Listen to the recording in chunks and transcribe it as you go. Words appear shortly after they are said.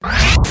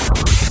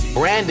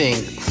branding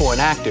for an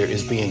actor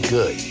is being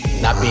good,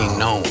 not being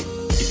known.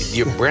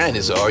 Your brand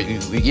is,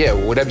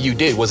 whatever you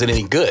did, was it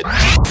any good?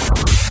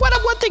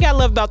 One thing I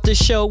love about this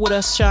show with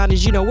us, Sean,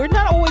 is, we're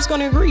not always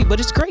going to agree,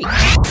 but it's great.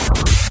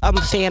 I'm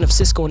a fan of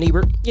Siskel and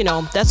Ebert.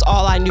 That's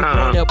all I knew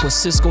growing up was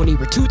Siskel and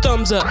Ebert. 2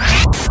 thumbs up.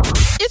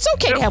 It's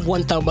okay to have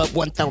 1 thumb up,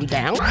 1 thumb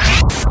down.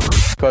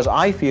 Because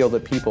I feel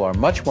that people are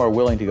much more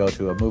willing to go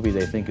to a movie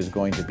they think is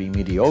going to be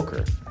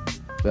mediocre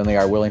than they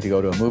are willing to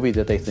go to a movie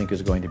that they think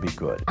is going to be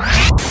good.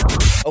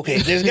 Okay,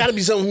 there's got to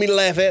be something for me to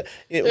laugh at.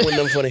 It wasn't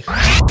nothing funny.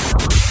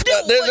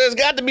 There's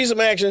got to be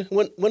some action.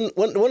 When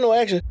no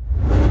action.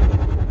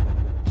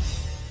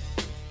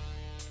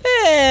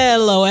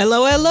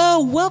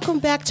 Hello. Welcome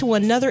back to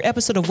another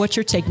episode of What's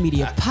Your Take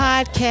Media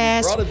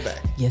podcast. Brought it back.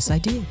 Yes, I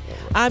did.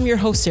 I'm your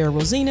host, Sarah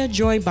Rosina,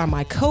 joined by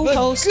my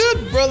co-host, the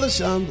good brother,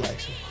 Sean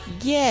Blackson.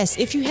 Yes,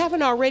 if you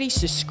haven't already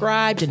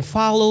subscribed and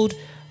followed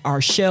our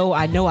show,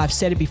 I know I've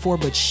said it before,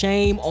 but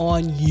shame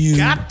on you.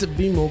 Got to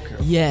be more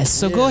careful. Yes,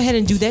 so go ahead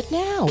and do that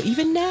now,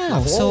 even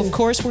now. So, of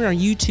course, we're on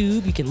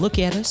YouTube. You can look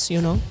at us,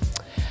 Go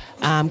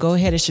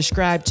ahead and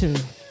subscribe to...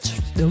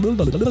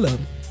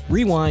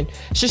 Rewind.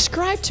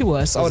 Subscribe to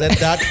us. Oh, that's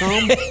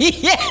 .com?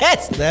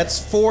 Yes. That's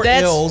 4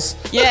 L's.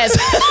 Yes.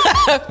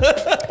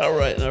 All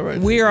right.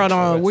 We are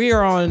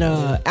on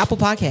Apple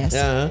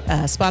Podcasts,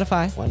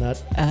 Spotify. Why not?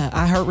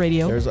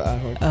 iHeartRadio. There's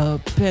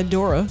iHeart.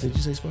 Pandora. Did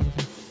you say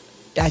Spotify?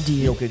 I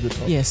did. Okay, good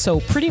talk. Yeah,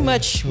 so pretty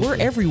much we're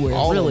everywhere,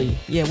 really.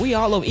 Yeah, we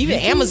all over. Even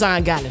YouTube?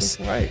 Amazon got us.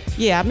 That's right.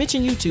 Yeah, I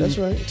mentioned YouTube. That's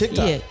right.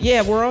 TikTok.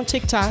 Yeah, we're on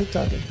TikTok.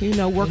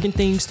 Working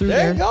things through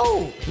there. There you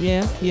go.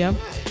 Yeah.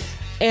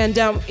 And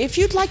if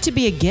you'd like to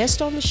be a guest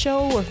on the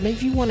show, or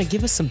maybe you want to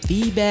give us some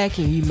feedback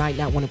and you might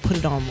not want to put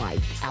it on like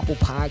Apple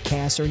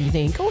Podcasts or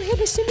anything, go ahead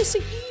and send us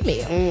an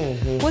email.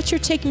 What's your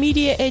take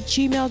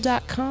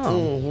media@gmail.com.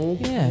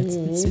 Yeah,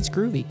 it's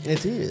groovy.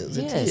 It is.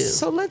 Yes. It is.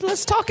 So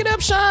let's talk it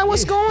up, Sean.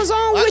 What's going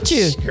on with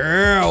you?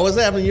 Girl, what's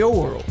happening in your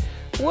world?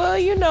 Well,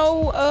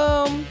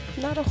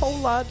 not a whole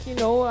lot.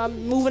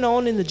 I'm moving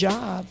on in the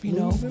job.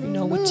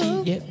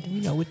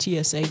 With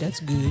TSA, that's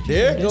good.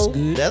 There you that's go.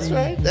 good. That's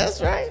right.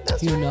 That's right.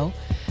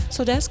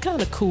 So that's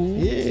kind of cool.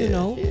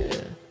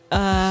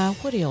 Yeah.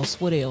 What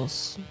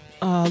else?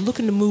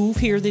 Looking to move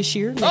here this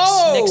year,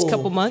 next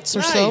couple months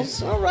or so.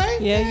 All right.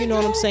 Yeah, you know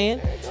what I'm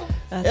saying.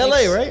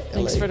 LA, right?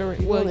 Thanks for the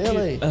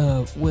LA.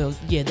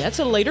 That's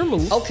a later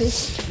move. Okay.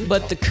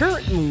 But the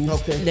current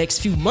move, next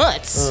few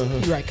months,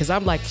 right? Because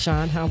I'm like,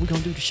 Sean, how are we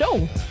gonna do the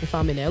show if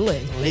I'm in LA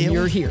and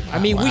you're here? I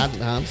mean, I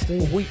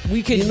understand. we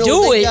could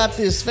do it. They got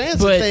this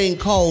fancy thing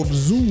called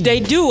Zoom.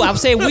 They do. I'm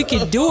saying we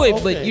could do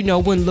it, but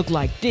wouldn't look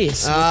like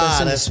this with us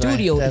in the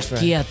studio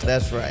together.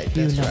 That's right.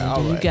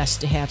 You got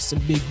to have some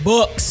big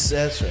bucks.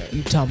 That's right.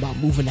 You talking about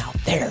moving out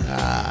there?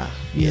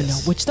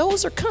 Which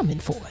those are coming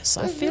for us.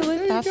 I feel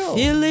it.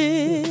 Feel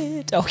it.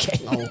 Okay.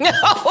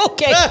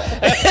 Okay.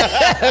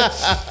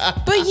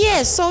 But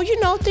yeah, so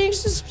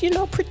things is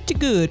pretty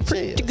good.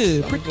 Pretty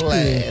good. I'm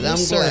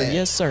glad.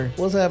 Yes, sir.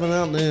 What's happening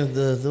out there in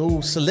the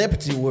old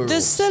celebrity world?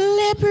 The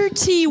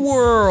celebrity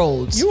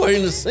world. You are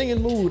in the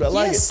singing mood. I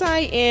like it. Yes, I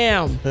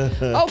am.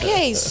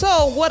 Okay,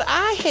 so what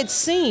I had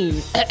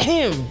seen.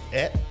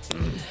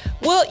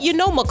 Well,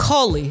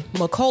 Macaulay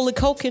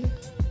Culkin.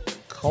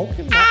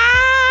 Culkin?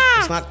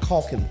 It's not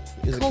Culkin.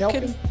 Is it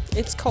Culkin?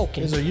 It's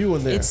Culkin. Is there you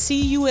in there? It's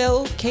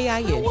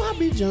Culkin. Why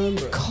be John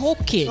Brown?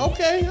 Culkin.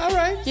 Okay, all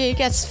right. Yeah, he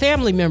got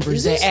family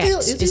members that act.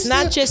 It's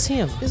not just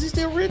him. Is he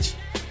still rich?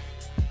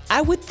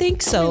 I would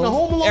think so.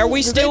 Home Alone, are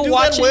we still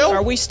watching? Well?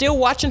 Are we still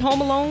watching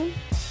Home Alone?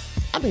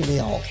 I mean, they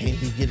all can't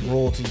be getting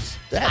royalties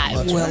that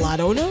much. Well, right? I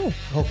don't know.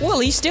 Okay. Well,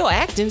 he's still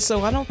acting,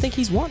 so I don't think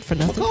he's want for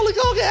nothing. Macaulay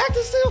Culkin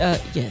acting still?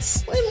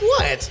 Yes. Wait,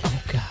 what?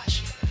 Oh gosh.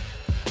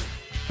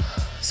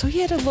 So he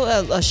had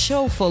a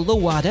show for a little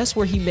while. That's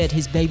where he met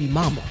his baby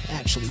mama,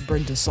 actually,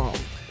 Brenda Song.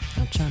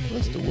 I'm trying to.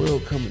 What's the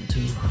world coming to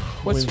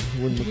when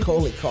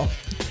Macaulay Culkin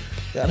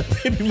got a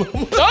baby mama?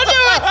 Don't do it!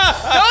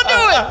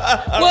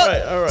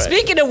 Well, all right.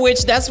 Speaking of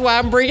which, that's why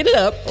I'm bringing it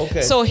up.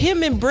 Okay. So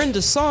him and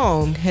Brenda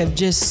Song have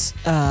just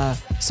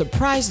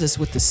surprised us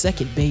with the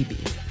second baby.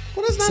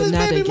 Well, that's not his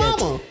baby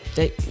mama.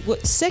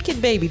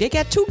 Second baby? They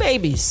got 2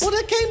 babies. Well,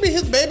 that can't be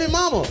his baby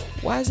mama.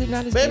 Why is it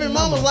not his baby mama? Baby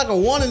mama's like a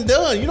one and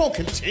done. You don't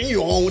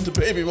continue on with the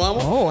baby mama.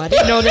 Oh, I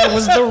didn't know that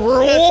was the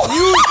rule.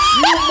 You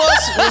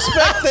must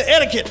respect the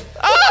etiquette.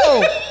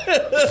 Oh,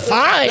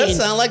 fine. That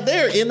sounds like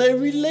they're in a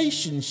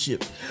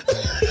relationship.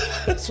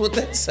 That's what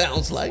that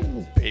sounds like.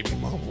 Baby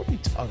mama, what are you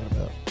talking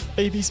about?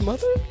 Baby's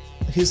mother?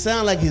 He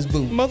sound like his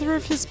boo. Mother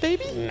of his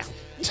baby? No.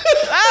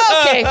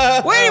 Okay.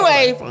 Well,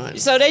 anyway,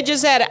 so they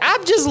just had it. I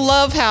just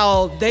love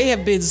how they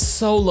have been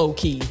so low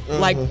key.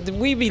 Like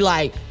we be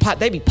like,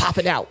 they be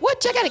popping out.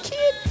 What? Y'all got a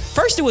kid?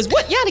 First it was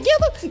what? Y'all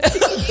together?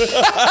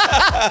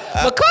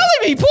 Macaulay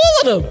be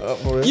pulling them.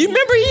 You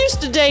remember he used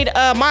to date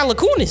Mila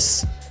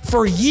Kunis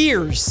for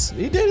years.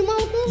 He dated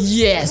Monica?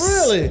 Yes.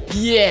 Really?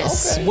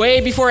 Yes. Okay.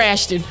 Way before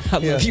Ashton. I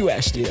Yeah. love you,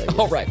 Ashton. Yeah,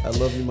 All right. I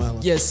love you, Milo.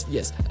 Yes,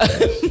 yes. I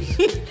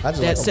just That like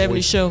her 70s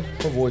voice. show.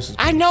 Her voice is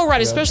I know,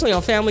 right? Especially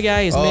on Family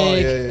Guy. Is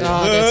Meg. yeah, yeah.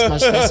 Oh,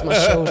 that's my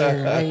show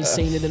there. I ain't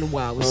seen it in a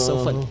while. It was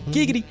so funny.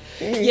 Giggity.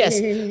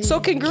 Yes. So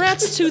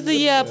congrats to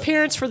the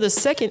parents for the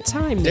second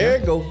time. There Now.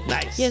 you go.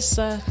 Nice. Yes,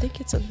 I think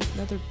it's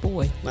another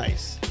boy.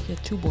 Nice. Yeah,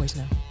 2 boys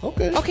now.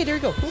 Okay. Okay, there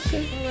you go.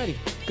 Okay, alrighty.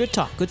 Good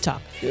talk. Good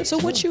talk. Good So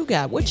what talk. you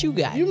got? What you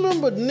got? You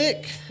remember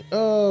Nick?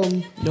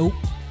 Nope.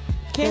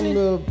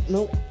 Cannon.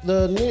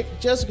 The Nick,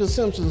 Jessica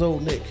Simpson's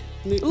old Nick.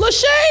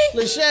 Lachey?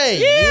 Lachey.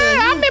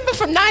 Yeah, I remember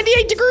from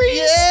 98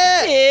 Degrees.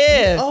 Yeah.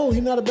 Yeah. Oh,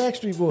 he's not a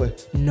Backstreet Boy.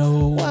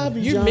 No. Why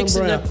be You're John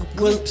mixing Brown? up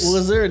groups.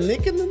 Was there a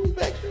Nick in the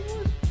Backstreet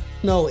Boy?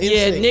 No.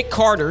 Yeah, NSYNC. Nick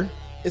Carter.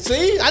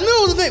 See, I knew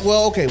it was a Nick.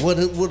 Well, okay.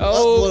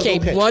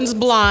 Okay, one's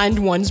blind,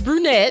 one's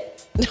brunette.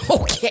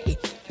 Okay.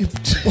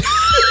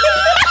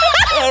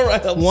 All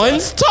right.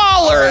 One's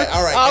taller.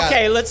 All right. got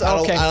Okay, it. let's. I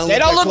Okay. don't They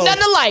don't that look close.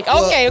 nothing alike.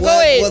 Okay, go Well,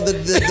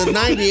 ahead. the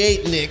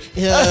 98 Nick,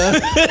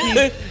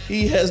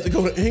 he has to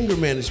go to anger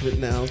management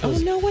now.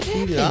 'cause Oh, no, what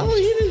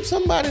happened?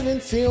 Somebody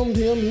didn't film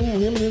him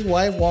and his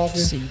wife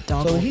walking. See,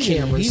 dog so on he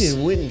cameras.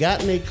 didn't went and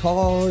got in their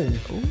car and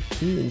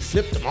he didn't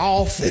flipped them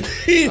off. And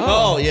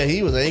yeah,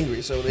 he was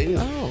angry. So they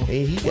didn't. Oh.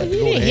 He got Well, to he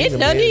go didn't to hit anger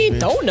nothing. He didn't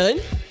management. throw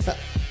nothing.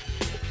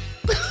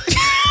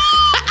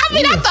 I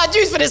mean, I thought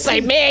you was gonna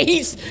say, man,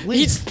 he slammed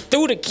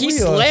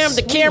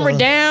the camera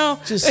down.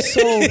 Just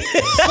so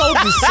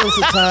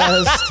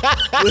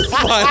desensitized with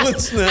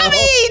violence now. I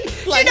mean,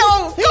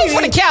 go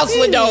for the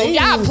counseling though.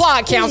 I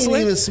applaud He counseling.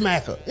 didn't even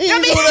smack her. I mean,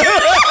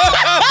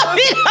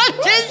 I'm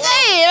just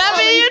saying. I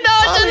mean,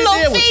 just a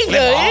little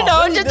finger.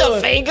 Just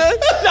a finger.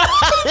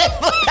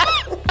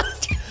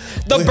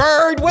 The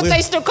bird. What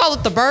they still call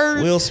it? The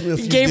bird. Will Smith,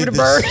 He you gave her did the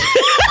bird. this.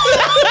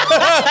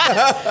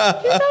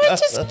 It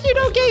just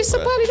gave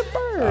somebody the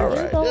bird. All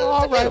right.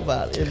 All Forget right.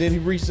 about it. And then he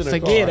reached in her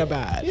Forget car.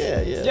 about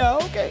it. Yeah. Yeah,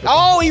 okay.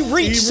 Oh, he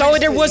reached. So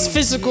there was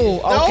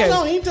physical. Okay.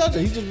 No, he touched her.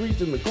 He just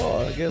reached in the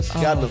car. I guess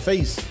got in the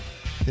face.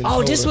 and Oh,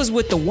 told this her. was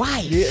with the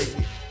wife. Yeah.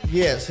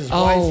 Yes, his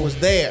wife was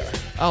there.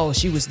 Oh,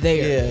 she was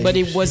there. Yeah, But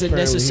he- it wasn't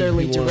apparently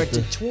necessarily he wanted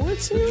directed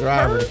towards him. The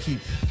driver her? to keep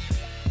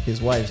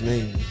his wife's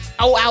name.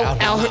 Oh, out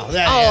out. her Oh, mouth.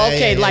 Yeah,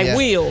 okay, like yeah.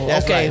 Will.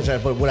 That's Okay.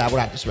 right, but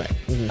without the smack.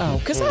 Mhm. Oh,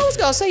 because I was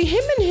gonna say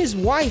him and his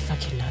wife. I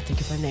cannot think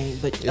of her name,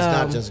 but It's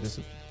not Jessica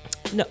Simpson.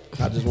 No.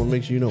 I just want to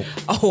make sure you know.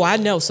 Oh, I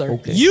know, sir.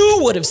 Okay. You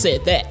would have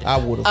said that. I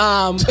would have.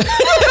 I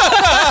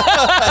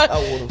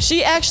would have.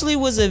 She actually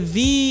was a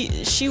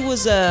She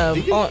was a.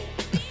 Vegan?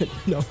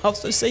 No, I was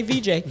gonna say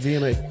VJ.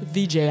 VNA.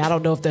 VJ. I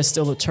don't know if that's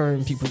still a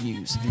term people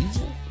use.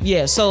 VJ?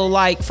 Yeah. So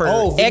like for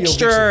Oh, video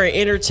extra vixen. or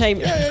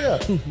entertainment.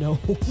 Yeah. No.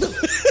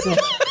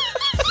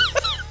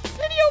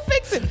 Video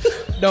vixen.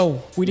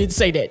 No, we didn't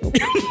say that.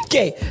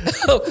 Okay.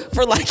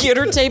 For like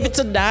Entertainment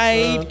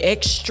Tonight,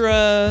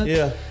 extra.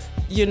 Yeah.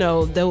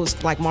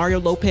 Those like Mario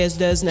Lopez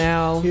does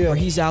now, Yeah. where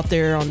he's out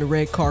there on the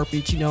red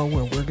carpet,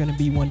 where we're gonna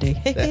be one day.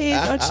 Hey,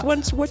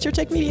 what's your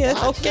take media?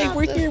 Okay,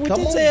 we're here with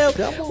Come on, Denzel.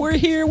 come on. We're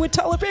here with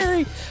Tyler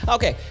Perry.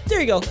 Okay,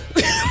 there you go.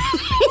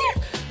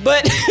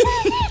 But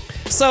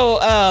so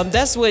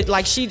that's what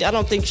I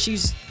don't think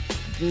she's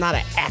not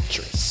an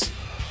actress,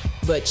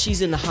 but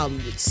she's in the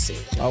Hollywood scene.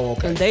 Oh,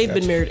 okay. And they've been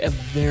Gotcha. married a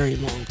very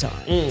long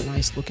time.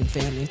 Nice looking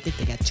family. I think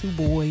they got 2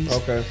 boys.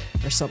 Okay.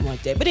 Or something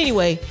like that. But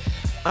anyway,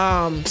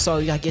 so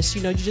I guess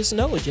you just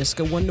know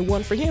Jessica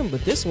 1-1 for him.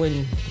 But this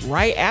one,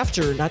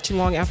 not too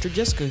long after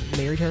Jessica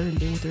married her and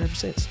been with her ever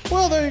since.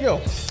 Well, there you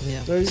go. Yeah.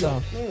 There you So,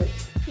 go. All right.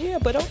 yeah,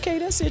 but okay,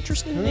 that's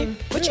interesting, Nick.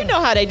 But yeah. you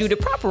know how they do the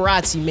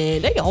paparazzi,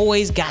 man. They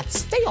always get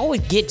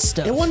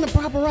stuff. It wasn't a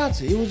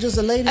paparazzi. It was just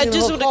a lady in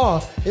just her with the-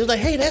 car. It was like,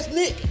 hey, that's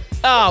Nick.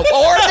 Oh,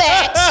 or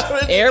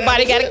that.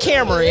 Everybody got a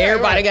camera. Yeah,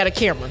 Everybody right. got a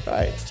camera.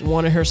 Right. She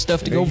wanted her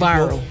stuff to There go you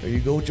viral. There you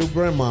go with your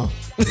grandma.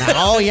 Now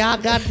all y'all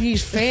got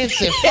these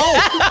fancy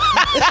phones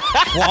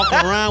walking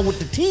around with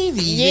the TV.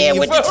 Yeah,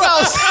 with the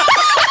phones.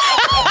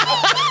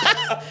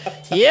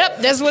 Yep,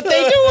 that's what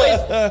they doing.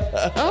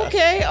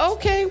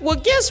 Okay. Well,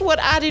 guess what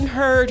I didn't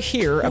heard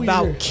here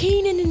about hear?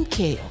 Keenan and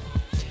Kel.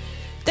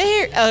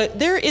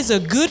 There is a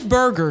Good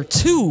Burger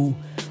 2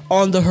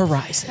 on the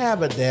horizon.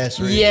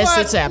 Haberdashery. Yes, What?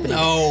 it's happening.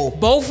 No.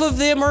 Both of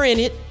them are in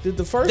it. Did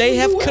the first They one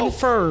have do well?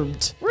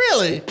 confirmed.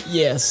 Really?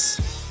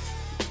 Yes.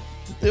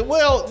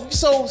 Well,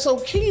 so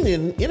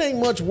Keenan, it ain't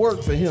much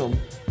work for him.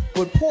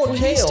 But poor Well,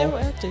 Kel. he's still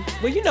acting.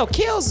 Well,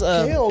 Kel's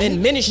Kel, in he-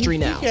 ministry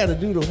now. He got to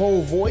do the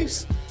whole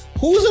voice.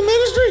 Who's in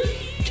ministry?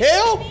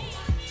 Kel?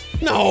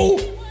 No.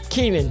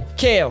 Keenan,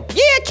 Kel.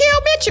 Yeah,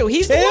 Kel Mitchell.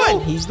 He's the Kel?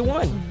 one. He's the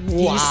one.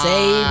 Wow. He's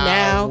saved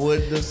now.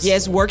 Goodness.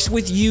 Yes, works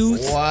with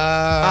youth.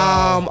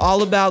 Wow.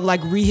 All about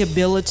like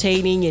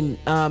rehabilitating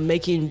and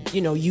making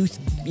youth,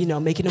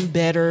 making them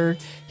better.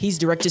 He's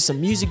directed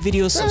some music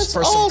videos That's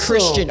for some awesome.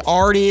 Christian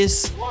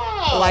artists. Wow.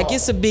 Like,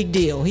 it's a big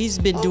deal. He's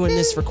been doing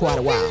this for quite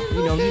a while.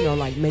 You know,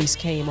 like Mace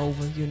came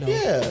over,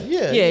 Yeah.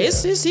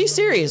 He's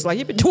serious. Like,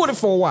 he's been doing it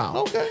for a while.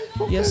 Okay.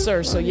 Yes,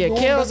 sir. So, yeah,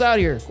 Going Kel's out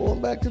here.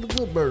 Going back to the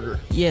Good Burger.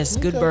 Yes,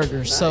 Good Burger.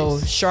 Nice. So,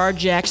 Shar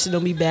Jackson will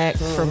be back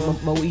from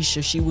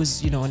Moesha. She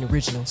was, in the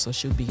original, so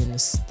she'll be in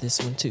this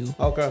one, too.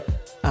 Okay.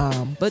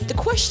 But the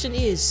question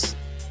is,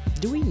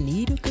 do we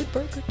need a Good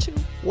Burger, too?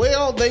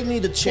 Well, they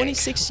need a check.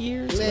 26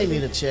 years? They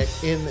need a check,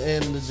 and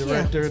the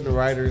director and the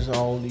writers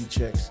all need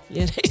checks.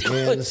 Yeah, they do.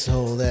 And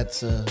so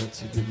that's a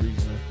good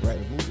reason to write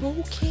a movie.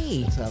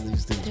 Okay. That's how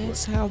these things work.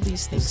 That's how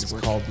these things This is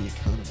work. called the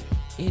economy.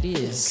 It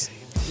is. Okay.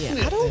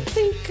 Yeah, I don't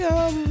think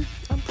I'm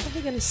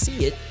probably gonna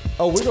see it.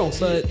 Oh, we're gonna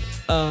see it.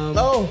 We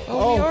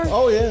are?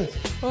 Oh, yeah.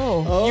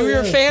 You were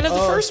a fan of the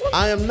first one?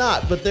 I am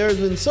not, but there's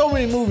been so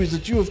many movies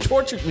that you have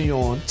tortured me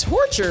on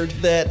Tortured?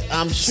 that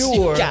I'm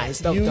sure You guys,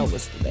 don't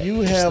listen to that. you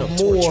There's have no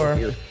torture more,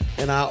 here.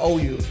 and I owe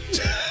you.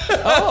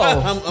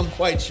 Oh. I'm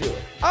quite sure.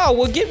 Oh,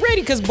 well, get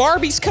ready, because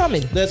Barbie's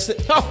coming. That's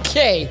it.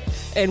 Okay,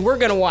 and we're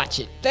gonna watch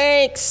it.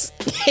 Thanks.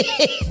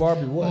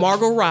 Barbie what?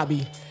 Margot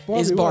Robbie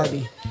is what?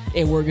 Barbie,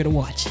 and we're gonna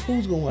watch it.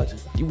 Who's gonna watch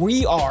it?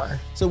 We are.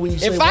 So when you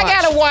say If I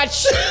gotta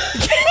watch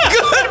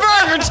Good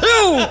Burger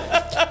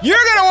 2, you're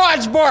gonna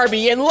watch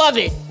Barbie and love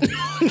it.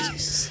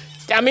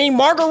 I mean,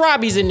 Margot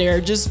Robbie's in there.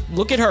 Just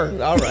look at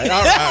her. All right.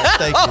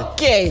 Thank you.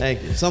 Okay.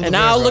 Thank you. Something and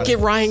for I'll everybody. look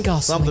at Ryan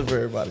Gosling. Something for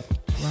everybody.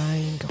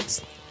 Ryan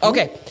Gosling.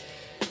 Okay.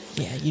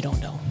 Yeah, you don't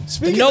know.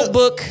 Speaking the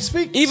Notebook. of-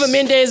 Eva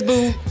Mendes,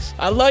 boo.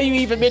 I love you,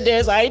 Eva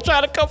Mendes. I ain't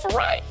trying to come for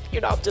Ryan.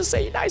 I'm just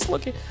saying, nice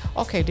looking.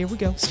 Okay, there we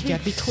go. You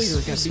gotta be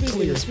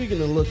clear.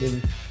 Speaking of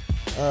looking,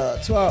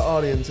 to our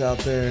audience out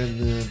there and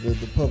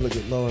the public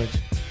at large,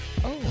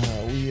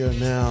 we are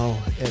now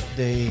at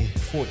day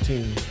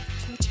 14.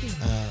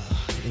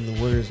 In the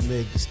Where's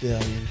Meg Thee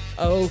Stallion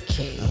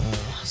Okay.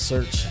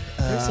 search.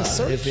 There's a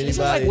search. If Is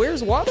it like,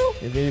 where's Waldo?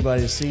 If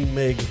anybody has seen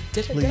Meg,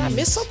 Did I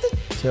miss something?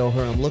 Tell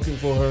her I'm looking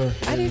for her.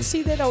 I didn't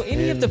see that on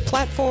any of the and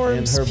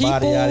platforms. her People,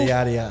 body, yada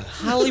yada yada.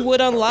 Hollywood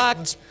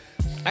Unlocked.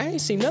 I ain't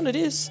seen none of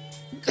this.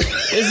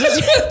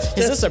 Is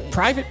this a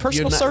private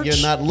personal search? You're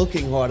not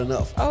looking hard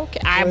enough. Okay.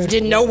 I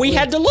didn't know we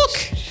had to look.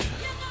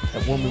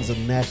 That woman's a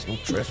national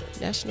treasure.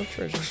 National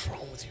treasure. What's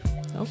wrong with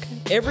you?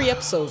 Okay. Every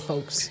episode,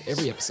 folks.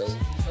 Every episode.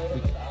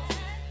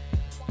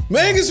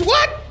 Meg is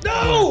what?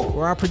 No!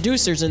 We're our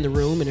producers in the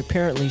room, and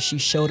apparently she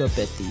showed up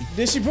at the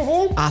Did she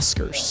perform?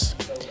 Oscars.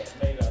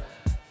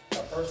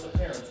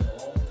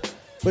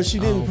 But she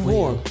didn't Oh,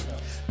 perform. weird.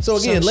 So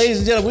again, So ladies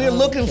and gentlemen, we're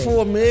looking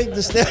for Meg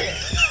Thee Stallion.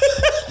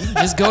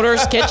 Just go to her.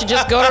 Can't you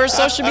just go to her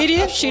social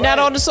media? She not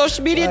on the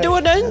social media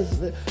doing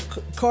nothing.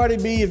 Cardi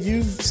B, if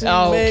you've seen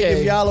Oh, Meg, okay.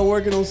 if y'all are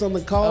working on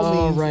something,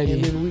 call me. Alrighty.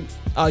 And then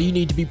Oh, you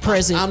need to be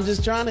present. I'm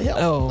just trying to help.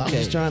 Oh, I'm okay.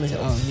 just trying to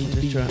help. Oh, you need I'm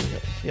to just be- trying to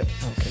help. Yep.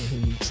 Okay, who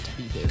needs to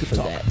be there for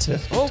talk. that?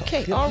 Yes, good talk. Okay,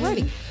 Yep.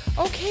 alrighty.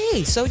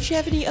 Okay, so do you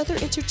have any other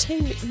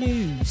entertainment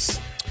news?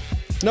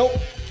 Nope.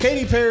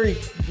 Katy Perry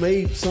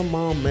made some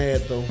mom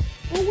mad though.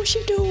 What was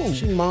she doing?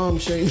 She mom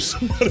shamed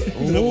somebody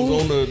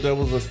that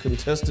was a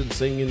contestant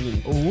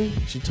singing. And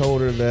she told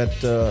her that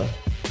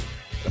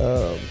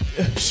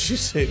she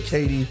said,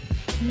 "Katie,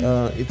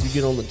 if you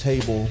get on the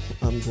table,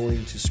 I'm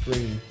going to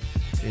scream."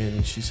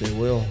 And she said,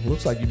 "Well,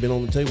 looks like you've been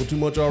on the table too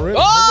much already."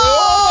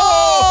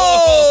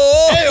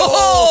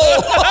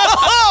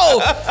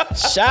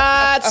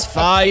 Shots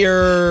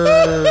fired.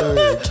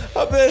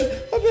 I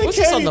bet What's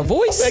this on The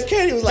Voice? I bet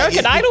Katie was like,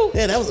 American Idol?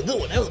 Yeah, that was a good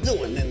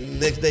one. And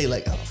the next day,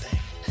 like, oh,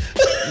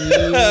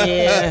 dang.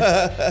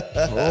 Yeah.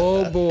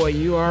 Oh boy,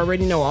 you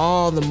already know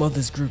all the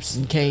mothers groups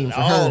and came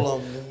for her. All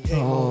of them came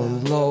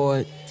on.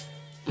 Lord.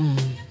 You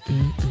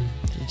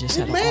just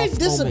had Did an Meg off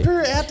disappear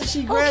moment. after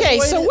she graduated? Okay,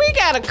 so we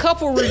got a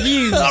couple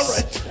reviews.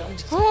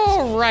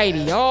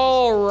 Alrighty.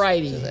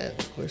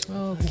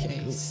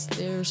 Okay,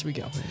 there we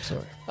go. I'm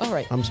sorry. All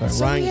right. I'm sorry.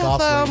 So Ryan we have,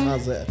 Gosling,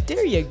 how's that?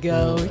 There you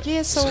go.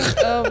 Yeah, so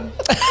no.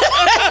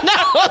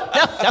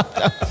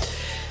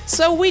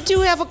 So we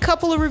do have a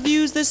couple of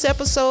reviews this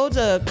episode,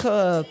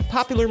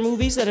 popular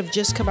movies that have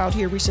just come out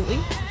here recently.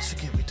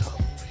 Forget we talk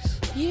movies.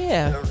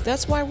 Yeah,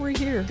 that's why we're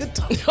here. Good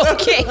talk.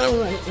 Okay. All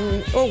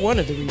right. Or one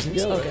of the reasons.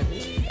 Yeah,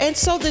 Okay. And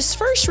so this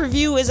first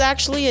review is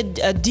actually a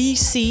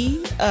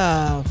DC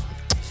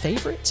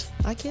favorite,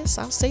 I guess.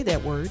 I'll say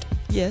that word.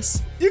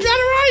 Yes. You got it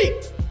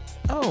right.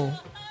 Oh.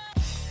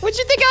 What'd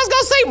you think I was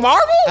going to say,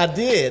 Marvel? I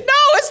did. No,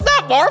 it's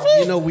not Marvel.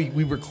 You know, we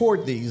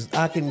record these.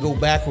 I can go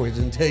backwards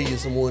and tell you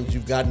some ones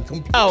you've gotten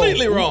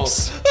completely wrong.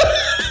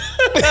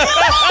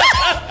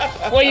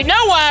 Well, you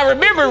know why I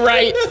remember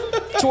right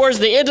towards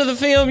the end of the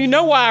film. You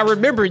know why I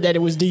remembered that it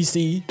was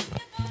DC.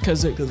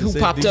 Because who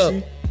said popped DC?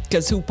 up?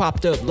 Because who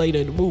popped up later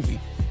in the movie?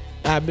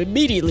 I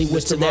immediately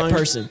went to Mr. that Mind?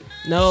 person.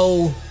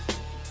 No,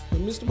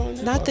 Mr.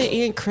 Mind, not the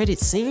end credit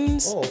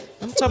scenes. Oh.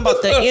 I'm talking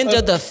about the end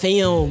of the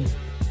film.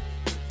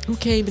 Who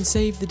came and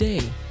saved the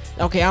day?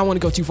 Okay, I don't want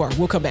to go too far.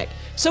 We'll come back.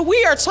 So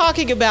we are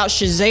talking about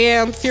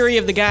Shazam, Fury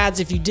of the Gods.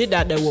 If you did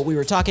not know what we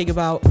were talking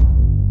about.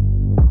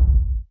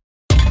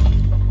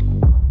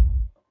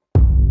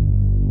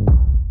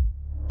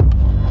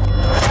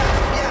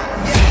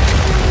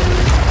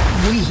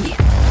 We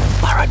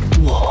are at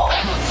war.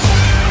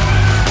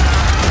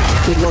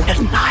 We will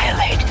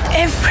annihilate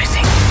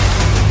everything.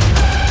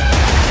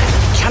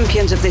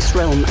 Champions of this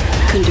realm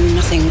can do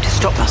nothing to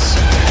stop us.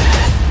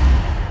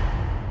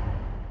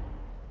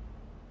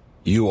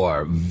 You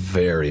are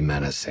very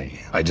menacing.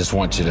 I just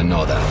want you to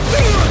know that.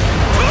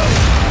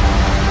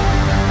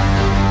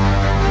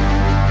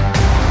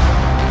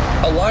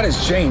 A lot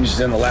has changed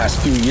in the last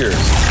few years.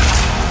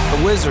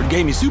 The wizard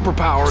gave me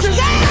superpowers.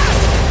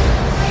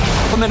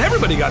 And then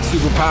everybody got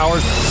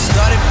superpowers.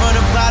 Started from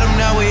the bottom,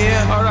 now we're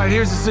here. All right,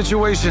 here's the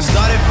situation.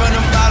 Started from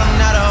the bottom,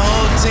 now the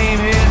whole team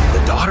here.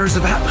 The daughters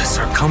of Atlas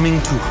are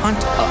coming to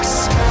hunt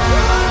us.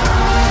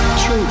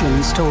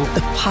 Children stole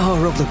the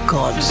power of the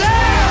gods.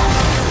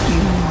 You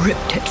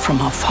ripped it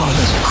from our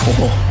father's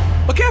core.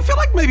 Okay, I feel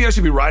like maybe I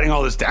should be writing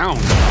all this down.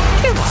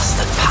 Give us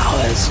the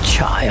powers,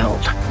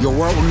 child. Your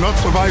world will not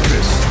survive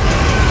this.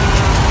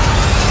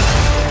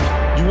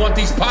 You want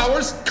these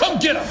powers? Come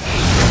get them!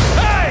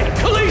 Hey,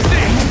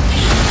 Khaleesi!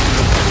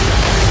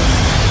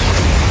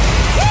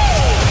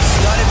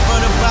 Started from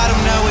the bottom,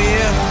 now we're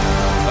here.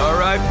 All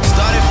right.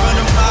 Started from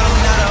the bottom,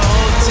 now the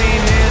whole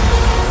team here.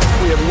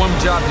 We have one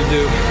job to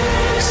do.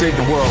 Save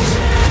the world.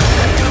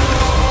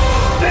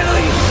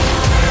 Billy!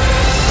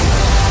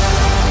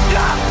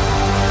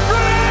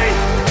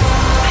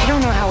 I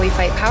don't know how we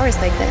fight powers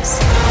like this.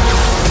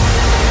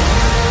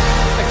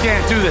 I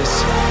can't do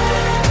this.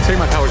 Take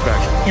my powers back.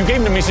 You gave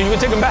them to me so you could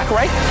take them back,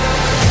 right?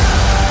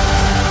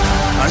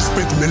 I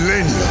spent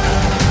millennia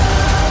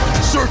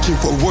searching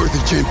for a worthy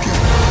champion.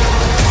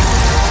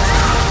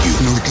 You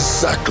know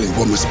exactly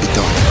what must be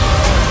done.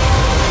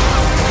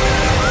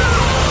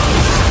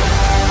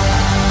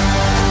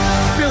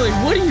 Billy,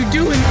 what are you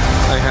doing?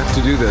 I have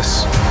to do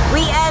this.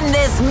 We end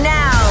this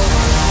now.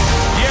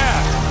 Yeah,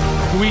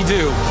 we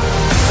do.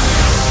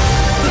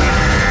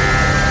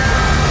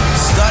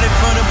 Started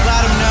from the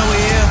bottom, now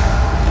we're here.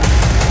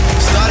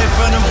 Started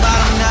from the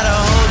bottom, now the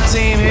whole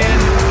team here.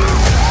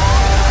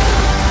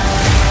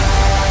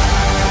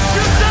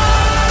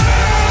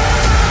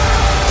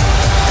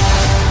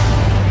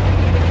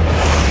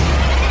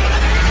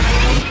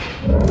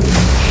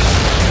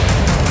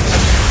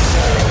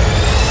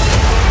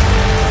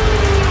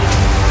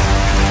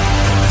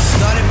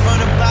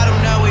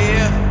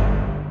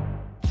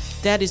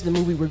 That is the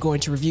movie we're going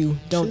to review.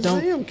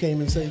 Shazam came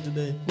and saved the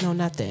day. No,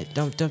 not that.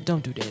 Don't do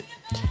that.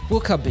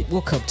 We'll come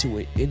to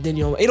it, and then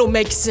it'll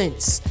make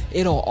sense.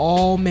 It'll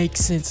all make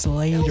sense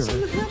later.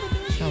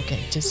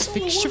 Okay, just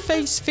fix your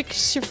face.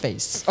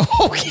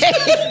 Okay.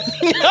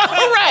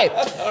 All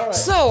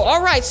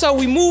right. So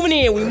we moving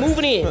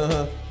in.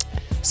 Uh-huh.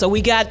 So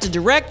we got the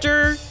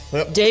director,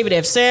 David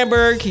F.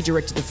 Sandberg. He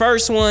directed the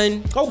first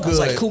one. Oh, good. I was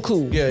like,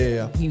 cool.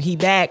 Yeah. He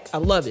back. I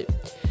love it.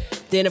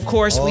 Then of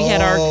course we had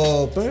our.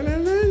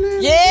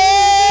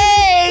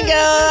 Yeah,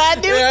 I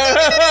do.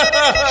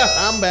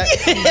 I'm back.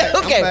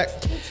 Okay. I'm back.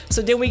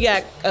 So then we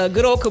got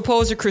good old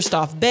composer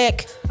Christoph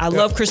Beck. I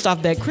love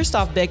Christoph Beck.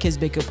 Christoph Beck has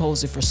been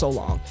composing for so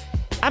long.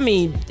 I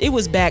mean, it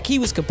was back. He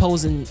was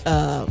composing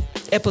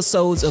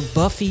episodes of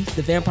Buffy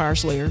the Vampire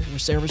Slayer with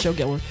Sarah Michelle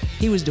Gellar.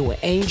 He was doing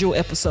Angel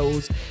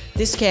episodes.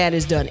 This cat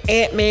has done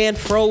Ant-Man,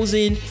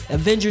 Frozen,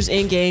 Avengers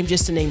Endgame,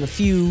 just to name a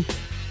few.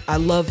 I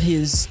love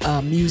his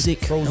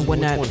music Frozen, and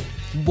whatnot. which one?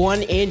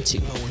 1 and 2.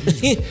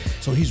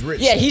 So he's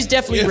rich. Yeah, he's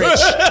definitely rich.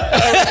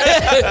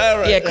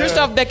 Yeah,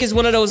 Christoph Beck is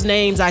one of those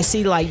names I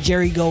see like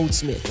Jerry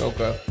Goldsmith.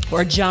 Okay.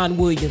 Or John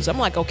Williams. I'm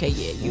like, okay,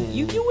 yeah,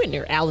 you in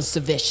there, Alan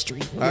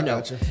Silvestri. I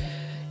gotcha.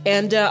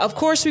 And of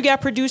course, we got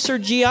producer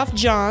Geoff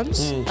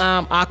Johns,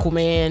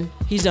 Aquaman.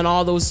 He's done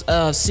all those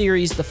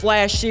series, the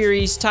Flash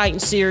series, Titan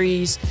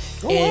series,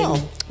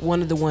 and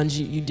one of the ones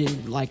you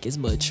didn't like as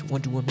much,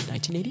 Wonder Woman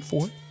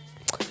 1984.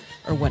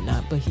 Or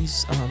whatnot, but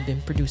he's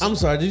been producing. I'm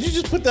sorry, did you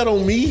just put that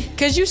on me?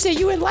 Because you said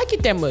you didn't like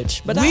it that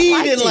much, but we I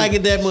liked didn't it. like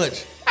it that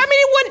much. I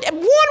mean,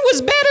 one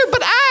was better,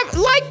 but I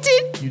liked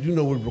it. You do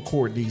know we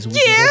record these, and we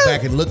can go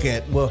back and look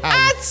at how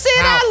I said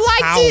I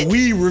liked it. How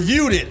we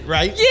reviewed it,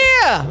 right?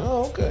 Yeah.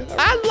 Oh, okay. Right.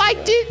 I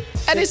liked it.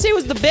 I didn't say it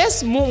was the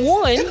best one.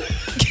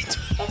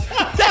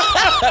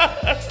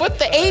 But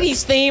the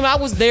 80s theme, I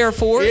was there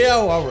for it. Yeah,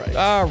 all right.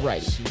 All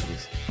right.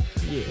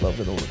 Love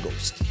it on a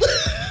ghost.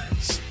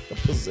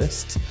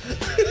 Possessed.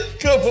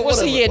 Well,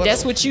 so yeah,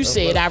 that's what you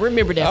said. I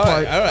remember that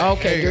part. All right.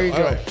 Okay, there you go.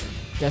 All right.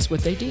 That's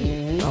what they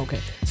did. Okay,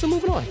 so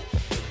moving on.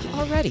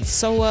 Alrighty,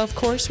 so of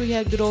course we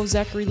had good old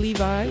Zachary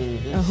Levi,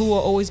 who will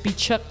always be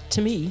Chuck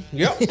to me.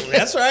 Yep,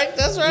 that's right.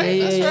 That's right.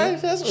 Yeah.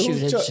 That's Shoot,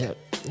 who's that's Chuck.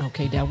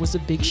 Okay, that was a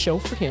big show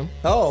for him.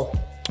 Oh.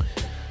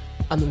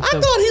 I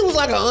thought he was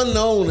like an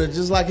unknown, or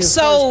just like his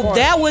So first part.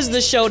 that was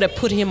the show that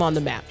put him on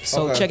the map.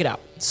 So Okay. check it out.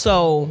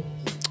 So,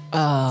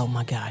 oh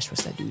my gosh,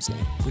 what's that dude's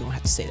name? We don't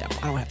have to say that.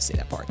 I don't have to say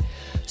that part.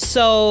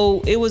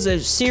 So it was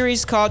a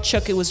series called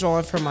Chuck. It was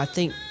on from I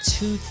think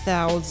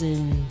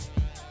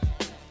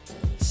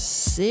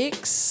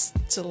 2006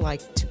 to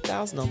like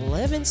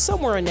 2011,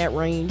 somewhere in that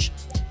range.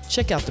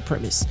 Check out the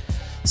premise.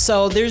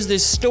 So there's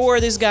this store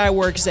this guy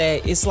works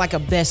at. It's like a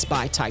Best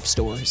Buy type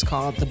store. It's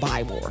called the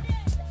Buy More.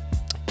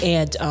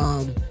 And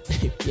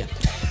yeah.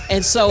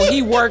 And so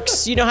he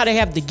works, you know how they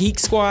have the Geek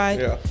Squad?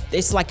 Yeah.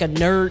 It's like a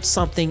nerd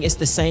something. It's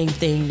the same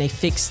thing. They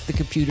fix the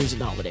computers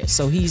and all of that.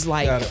 So he's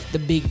like the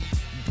big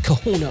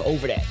kahuna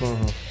over that.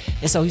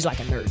 And so he's like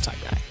a nerd type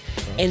guy.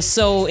 And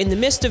so in the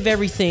midst of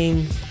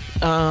everything,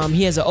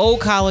 he has an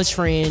old college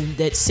friend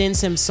that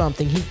sends him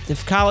something.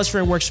 The college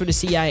friend works for the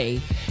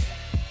CIA.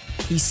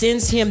 He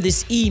sends him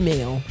this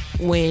email.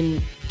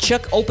 When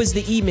Chuck opens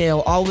the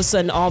email, all of a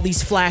sudden, all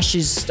these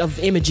flashes of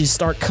images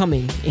start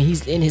coming, and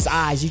he's in his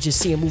eyes. You just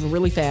see him moving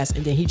really fast,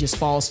 and then he just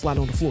falls flat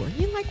on the floor. And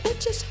you're like, what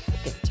just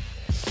happened?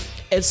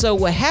 And so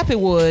what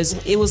happened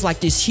was, it was like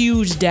this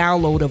huge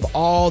download of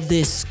all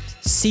this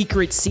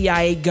secret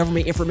CIA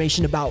government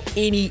information about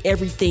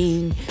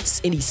everything,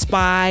 any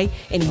spy,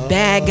 any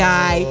bad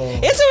guy.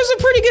 It was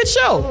a pretty good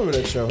show. I remember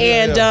that show.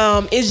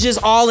 And it's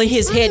just all in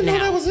his head now.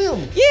 That was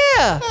him.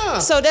 Yeah.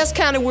 So that's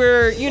kind of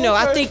where,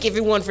 I think if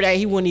it weren't for that,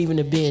 he wouldn't even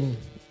have been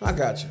I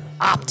got you.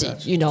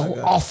 Opted,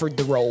 offered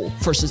the role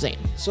for Shazam.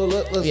 So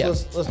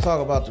let's talk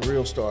about the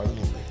real star of the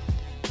movie.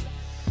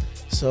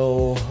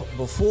 So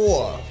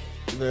before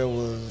there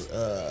was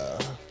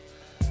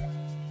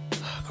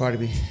Cardi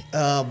B.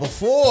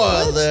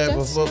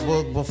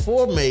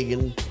 Before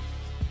Megan,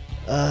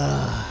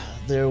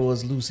 there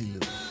was Lucy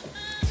Liu.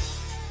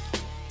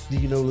 Do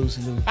you know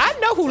Lucy Liu? I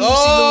know who Lucy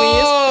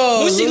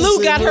Liu is. Lucy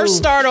Liu got her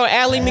start on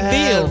Ally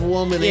McBeal.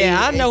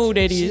 I know who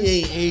that is. She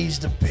ain't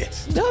aged a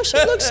bit. No, she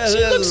looks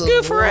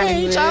good for her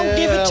age. I'll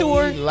give it to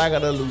her. Like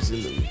her Lucy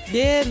Liu.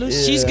 Yeah,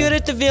 she's good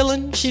at the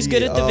villain. She's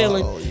good at the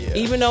villain. Yeah,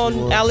 even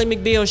on Ally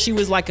McBeal, she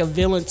was like a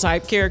villain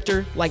type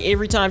character. Like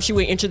every time she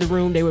would enter the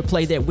room, they would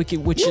play that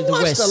Wicked Witch of the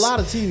West. You watched a lot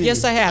of TV.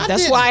 Yes, I have.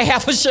 That's why I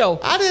have a show.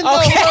 I didn't know.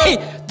 Okay,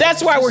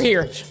 that's why we're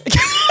here.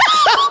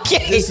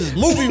 Okay. This is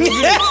movie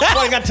review.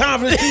 I got time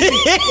for this TV.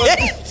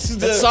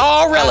 It's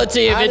all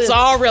relative. It's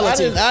all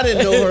relative. I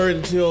didn't know her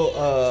until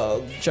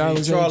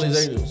Charlie's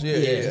Angels.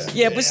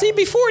 Yeah. But see,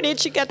 before that,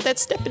 she got that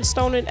stepping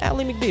stone in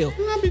Ally McBeal,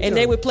 and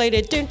they would play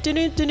that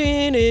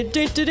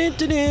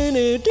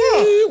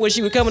when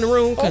she would come in the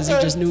room because he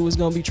just knew it was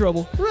gonna be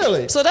trouble.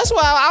 Really? So that's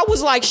why I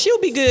was like,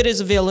 she'll be good as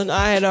a villain.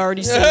 I had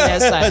already seen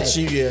that side.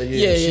 She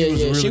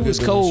was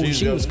cold.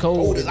 She was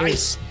cold as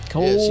ice.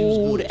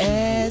 Cold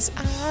as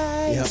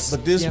ice. Yeah,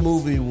 but this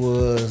movie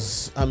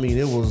was, I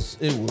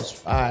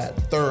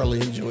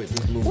thoroughly enjoyed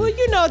this movie. Well,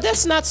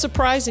 that's not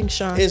surprising,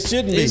 Sean. It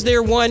shouldn't be. Is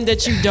there one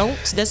that you don't?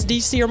 That's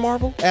DC or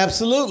Marvel?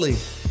 Absolutely.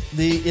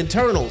 The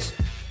Eternals.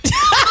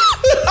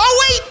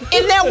 Oh, wait,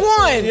 in that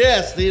one.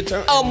 Yes, the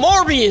Eternals. Oh,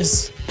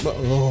 Morbius.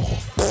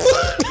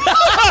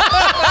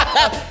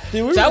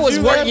 That was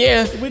worse.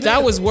 Yeah,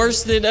 that was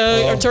worse than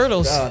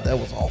Eternals. God, that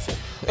was awful.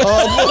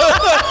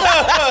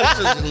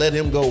 Just let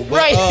him go. But,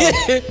 right.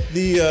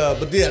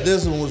 But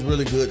this one was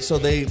really good. So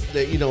they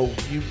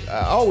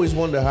I always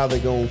wonder how they're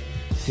gonna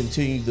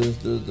continue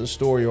the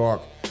story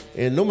arc.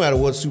 And no matter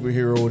what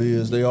superhero it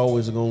is, they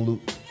always are gonna lose.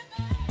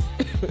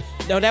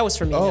 No, that was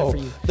for me, not for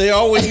you. They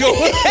always go.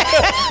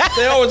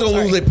 They always gonna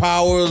lose their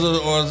powers or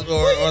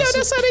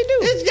that's how they do.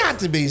 It's got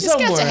to be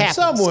somewhere. It's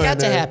got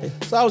to happen.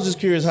 So I was just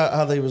curious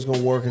how they was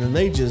gonna work it, and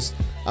they just.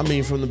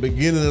 From the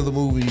beginning of the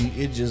movie,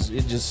 it just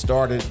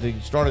started. They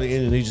started the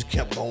end, and they just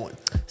kept going.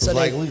 It's so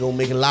we're gonna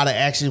make a lot of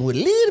action with a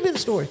little bit of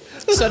story.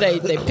 So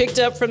they picked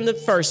up from the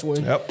first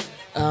one. Yep.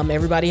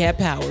 Everybody had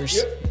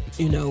powers.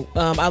 Yep.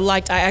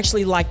 I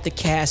actually liked the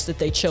cast that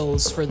they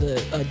chose for the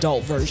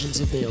adult versions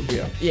of them.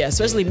 Yeah. Yeah,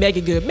 especially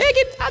Megan Good.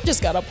 Megan, I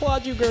just gotta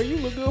applaud you, girl. You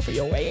look good for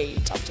your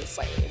age. I'm just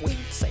saying. We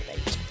say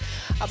age.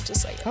 I'm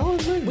just saying. How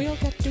old is Megan? We don't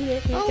got to do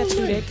that. We don't got to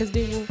do that because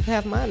then we'll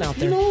have mine out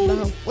there.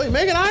 No. Wait,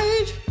 Megan, our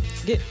age?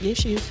 Yes,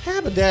 she is.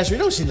 Haberdashery.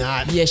 No, she's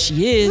not. Yes,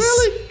 she is.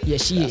 Really?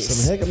 Yes, she is.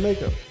 Some heck of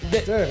makeup.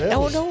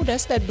 No,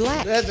 that's that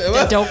black.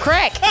 That don't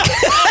crack.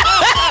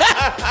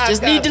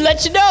 Just need to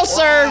let you know,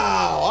 sir.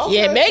 Wow. Okay,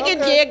 yeah,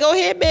 Megan. Okay. Yeah, go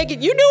ahead, Megan.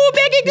 You knew who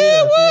Megan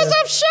Good was. Yeah.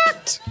 I'm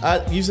shocked.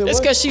 You said that's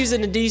what? because she was in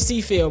the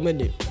DC film,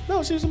 isn't it?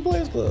 No, she was in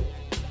Players Club.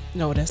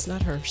 No, that's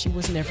not her. She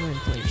was never in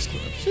Players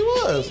Club. She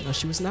was. No,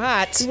 she was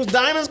not. She was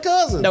Diamond's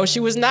cousin. No,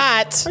 she was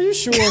not. Are you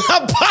sure?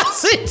 I'm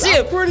positive.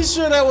 I'm pretty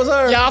sure that was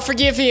her. Y'all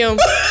forgive him.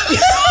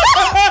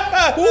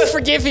 Who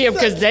forgive him?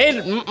 Because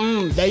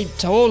they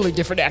totally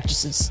different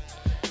actresses.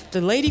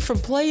 The lady from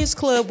Players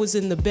Club was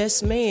in the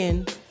Best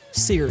Man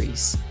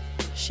series.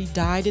 She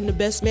died in the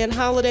Best Man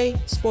Holiday.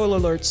 Spoiler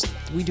alerts.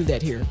 We do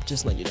that here.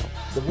 Just letting you know.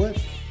 The what?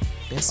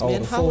 Best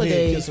Man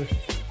Holiday.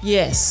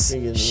 Yes,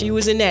 she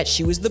was in that.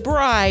 She was the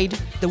bride,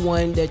 the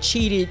one that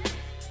cheated.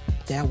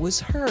 That was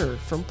her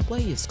from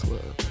Players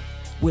Club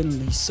with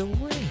Lisa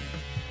Ray.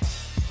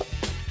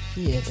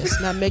 Yeah,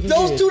 that's not Megan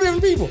Those Good. two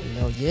different people.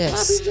 No,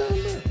 yes.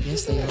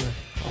 Yes, they are.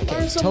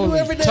 Okay, totally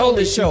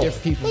two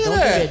different people. Don't do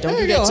that. Don't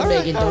do that to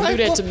Megan. Don't do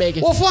that to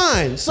Megan. Well,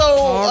 fine. So,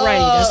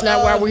 alrighty, that's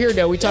not why we're here,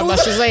 though. We talking about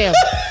Shazam.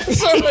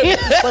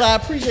 But I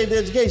appreciate the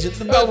education.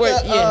 But,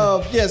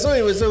 So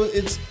anyway,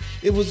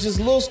 it was just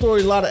a little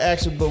story, a lot of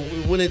action. But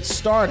when it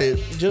started,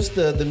 just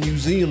the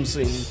museum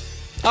scene,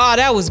 Oh,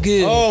 that was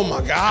good. Oh my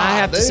God! I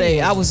have to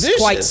say, I was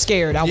quite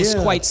scared. I was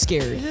quite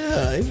scared.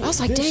 Yeah, I was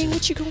like, dang,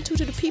 what you gonna do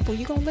to the people?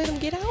 You gonna let them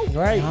get out?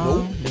 Right?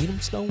 No, made them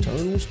stone. Turn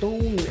them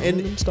stone.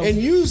 And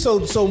you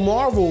so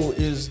Marvel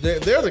is they're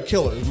the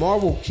killers.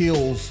 Marvel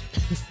kills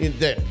in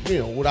that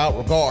without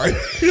regard.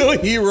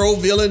 Hero,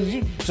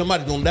 villain,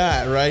 somebody's gonna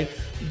die, right?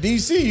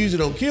 DC usually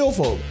don't kill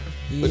folk.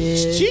 But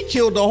she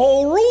killed the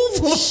whole room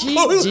full of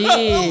folks. Did.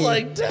 I was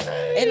like,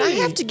 dang. And I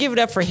have to give it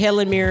up for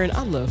Helen Mirren.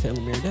 I love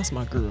Helen Mirren. That's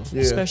my girl.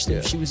 Yeah, especially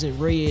if she was in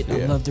Red.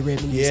 I love the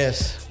Red movies.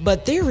 Yes.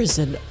 But there is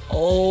an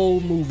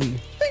old movie.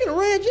 Speaking of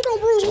Red, you know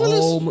Bruce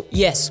Willis?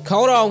 Yes.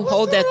 Hold on.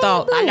 Hold that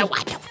thought. I know.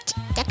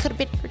 That could have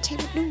been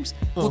entertainment news.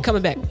 We're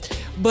coming back.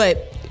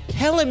 But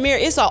Helen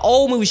Mirren, it's an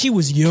old movie. She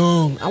was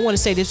young. I want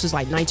to say this was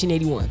like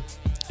 1981.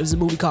 It was a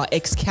movie called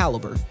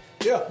Excalibur.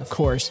 Yeah. Of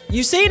course.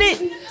 You seen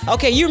it?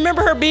 Okay, you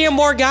remember her being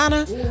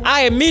Morgana?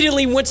 I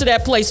immediately went to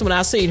that place when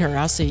I seen her.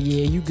 I said,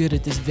 yeah, you good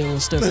at this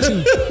villain stuff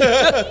too.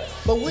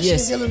 But was she a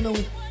villain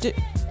though?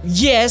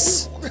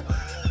 Yes.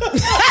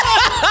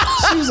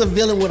 She was a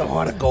villain with a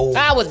heart of gold.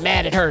 I was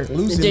mad at her.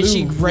 Lucy and then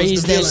she Liu raised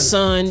was the that villain.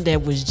 son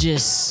that was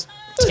just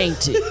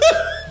tainted.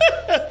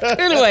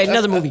 Anyway,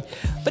 another movie.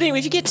 But anyway,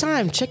 if you get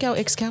time, check out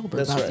Excalibur.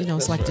 That's right,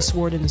 It's like the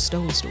Sword and the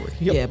Stone story.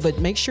 Yep. Yeah, but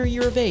make sure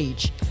you're of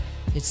age.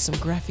 It's some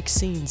graphic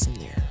scenes in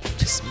there.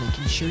 Just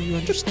making sure you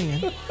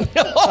understand.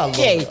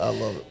 Okay. I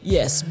love it.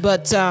 Yes,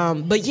 but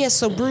yes,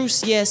 so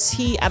Bruce, yes,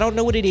 I don't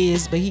know what it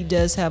is, but he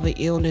does have an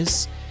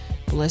illness.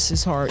 Bless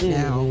his heart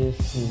now.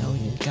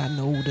 He's gotten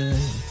older.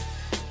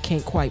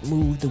 Can't quite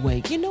move the way.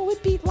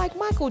 It'd be like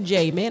Michael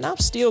J, man.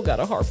 I've still got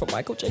a heart for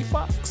Michael J.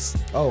 Fox.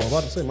 Oh, I'm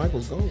about to say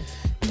Michael's gone.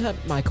 Not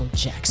Michael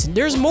Jackson.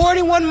 There's more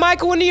than one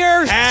Michael in the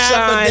earth.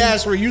 But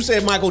that's where you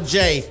said Michael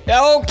J.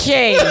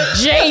 Okay,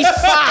 J.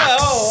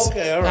 Fox. Oh,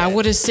 okay, all right. I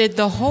would have said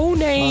the whole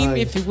name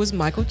if it was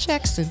Michael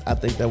Jackson. I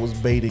think that was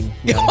baiting.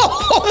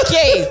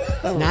 Okay,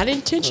 not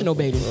intentional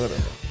baiting.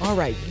 All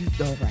right,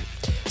 all right.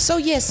 So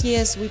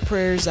yes, we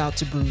prayers out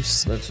to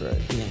Bruce. That's right.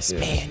 Yes, Yeah.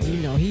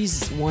 man.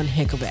 He's one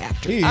heck of an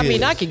actor. He I mean,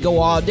 is. I could go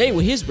all day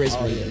with his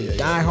resume. yeah,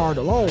 Die Hard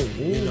alone.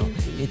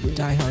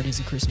 Die Hard is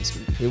a Christmas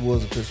movie. It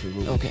was a Christmas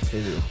movie. Okay. It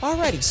is.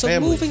 Alrighty. So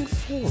Family. moving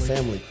forward.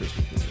 Family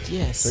Christmas movie.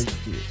 Yes. Take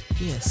the kids.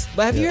 Yes.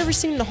 But have you ever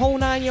seen The Whole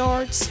Nine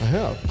Yards? I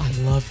have. I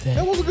love that.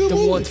 That was a good the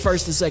movie. One,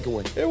 first and second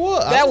one. It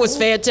was. That was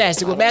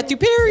fantastic with Matthew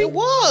Perry. It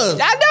was.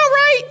 I know,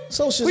 right?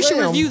 So Shazam, we should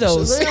review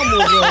those.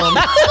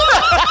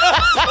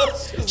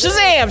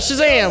 Shazam was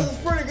Shazam. was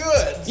pretty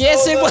good.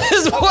 Yes, So it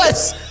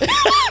was.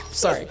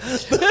 Sorry.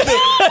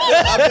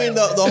 I mean,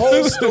 the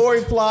whole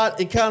story plot,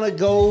 it kind of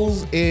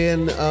goes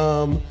and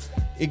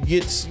it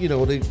gets,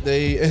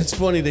 it's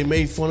funny, they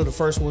made fun of the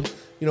first one.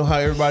 You know how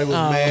everybody was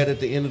mad at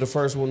the end of the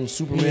first one.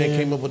 Superman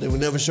came up, but they would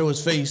never show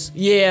his face.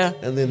 Yeah.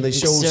 And then they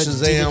showed Did it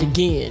Shazam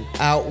again.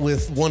 out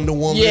with Wonder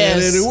Woman,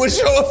 Yes. and it would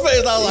show her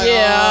face. I was like,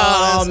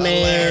 oh, that's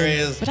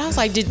hilarious. But I was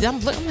like, did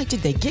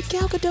they get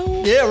Gal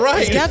Gadot? Yeah,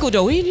 right. Is Gal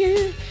Gadot in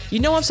here?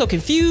 I'm so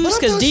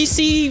confused because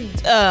DC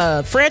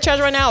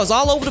franchise right now is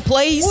all over the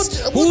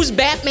place. Who's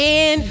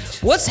Batman?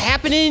 What's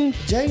happening?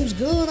 James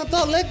Gunn, I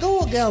thought let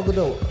go of Gal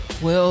Gadot.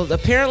 Well,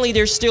 apparently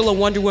there's still a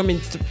Wonder Woman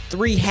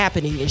 3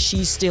 happening, and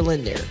she's still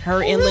in there.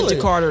 Her and Linda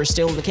Carter are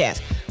still in the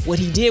cast. What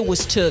he did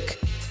was took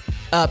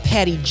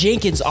Patty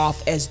Jenkins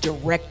off as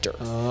director.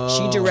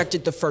 She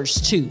directed the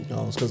first 2.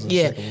 Oh, it's because of the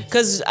second one.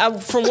 Because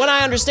from what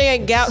I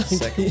understand, Gal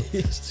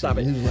Stop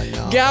it. He was like,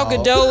 nah, Gal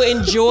Gadot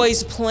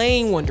enjoys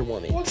playing Wonder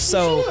Woman, Well, she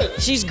so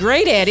should. she's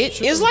great at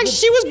it. It's like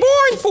she was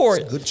born for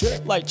it. Good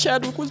check. Like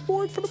Chadwick was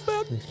born for the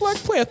Black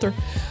Panther.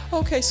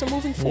 Okay, so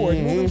moving forward.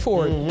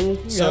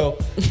 So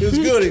it was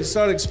good. It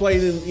started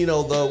explaining,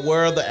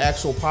 where the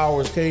actual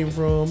powers came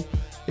from.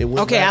 It went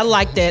Okay, back- I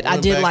like that. I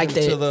went did back like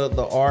into that.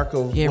 the arc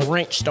of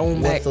wrenched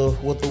on back.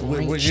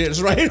 Yes,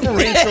 right.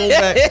 Wrenched on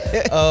back.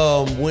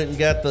 Went and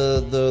got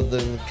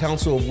the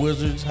Council of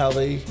Wizards. How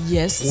they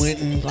went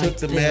and like took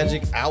the them.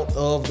 magic out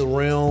of the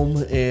realm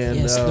and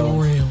The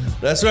realm.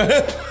 That's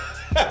right.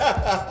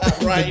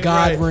 Right, The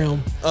God right.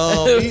 realm.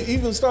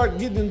 Even start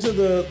getting into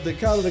the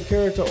kind of the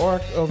character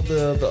arc of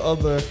the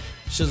other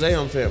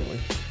Shazam family.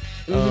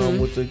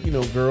 With the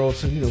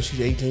girls,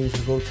 she's 18,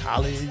 she go to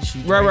college.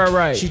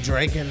 Right. She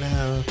drinking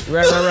now.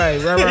 Right. You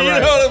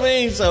know what I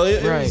mean? So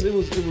it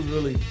was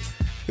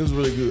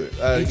really good.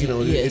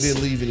 It yes.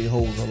 didn't leave any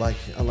holes. I like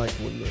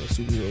when the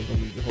superheroes don't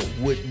leave the holes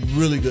with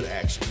really good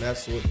action.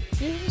 That's what.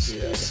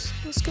 Yes.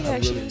 It's good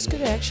action. It's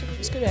good action.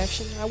 It's good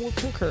action. I will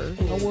concur.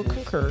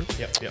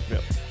 Yep.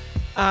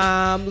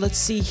 Let's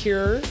see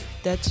here.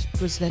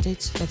 Was that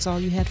it? That's all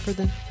you had for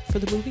the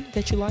movie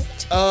that you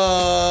liked?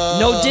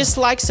 No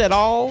dislikes at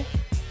all.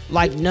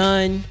 Like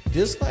none.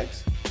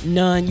 Dislikes?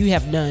 None. You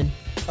have none.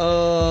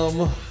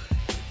 Yeah.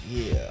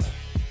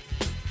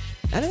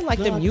 I didn't like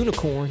them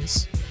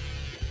unicorns.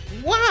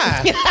 Why?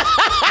 I didn't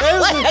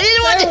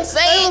want to say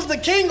That it. was the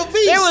king of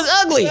beasts. It was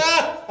ugly.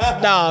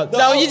 No.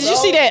 Did you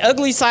see that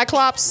ugly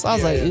Cyclops? I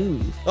was like, ooh.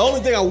 The only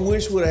thing I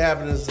wish would have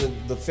happened is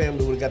the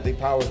family would have got their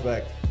powers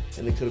back,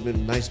 and it could have been a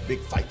nice big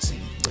fight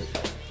scene.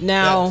 But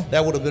Now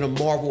that would have been a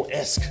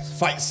Marvel-esque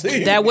fight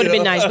scene. That would have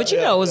been nice, but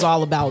it was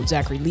all about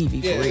Zachary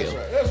Levi for real.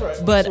 That's right.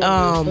 But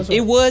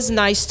it was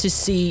nice to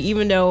see,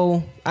 even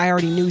though I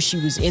already knew she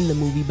was in the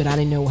movie, but I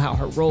didn't know how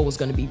her role was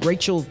going to be.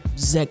 Rachel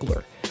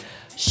Zegler,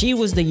 she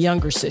was the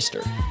younger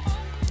sister,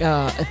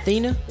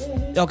 Athena.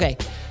 Okay,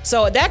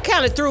 so that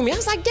kind of threw me. I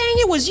was like, dang,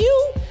 it was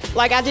you.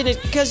 Like I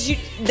didn't, because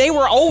they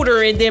were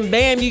older, and then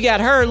bam, you got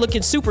her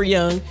looking super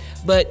young.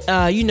 But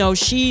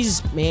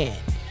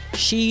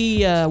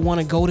she won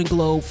a Golden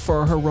Globe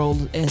for her role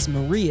as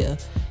Maria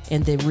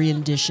in the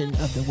rendition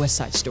of the West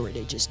Side Story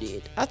they just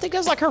did. I think that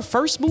was like her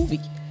first movie.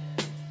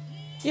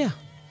 Yeah.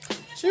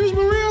 She was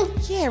Maria?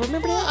 Yeah,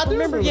 remember that? I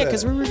remember yeah,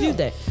 because we reviewed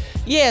that.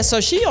 Yeah, so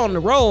she on the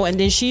roll, and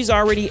then she's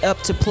already up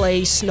to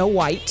play Snow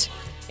White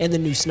in the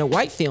new Snow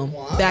White film.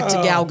 Wow. Back to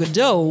Gal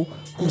Gadot,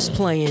 who's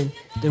playing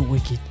the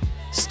wicked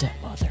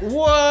stepmother.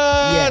 What?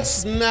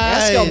 Yes. Nice.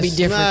 That's going to be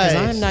different because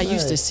I'm not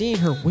used to seeing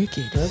her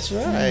wicked. That's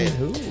right.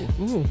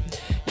 Ooh.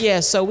 Yeah,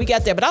 so we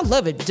got that, but I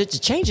love it to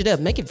change it up,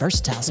 make it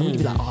versatile. So we can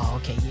be like, oh,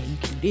 okay, yeah, you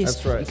can do this.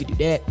 That's right. You can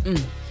do that.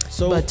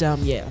 So, but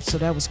so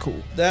that was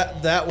cool.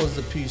 That was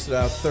the piece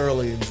that I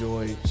thoroughly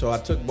enjoyed. So I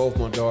took both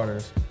my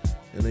daughters,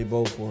 and they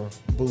both were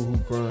boo-hoo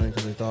crying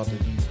because they thought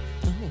that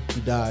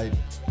he died.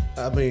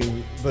 I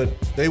mean, but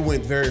they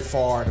went very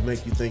far to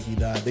make you think he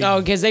died.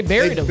 Because they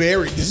buried him. They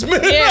buried this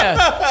man. Yeah,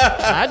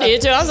 I did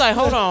too. I was like,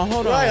 hold on.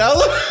 Right,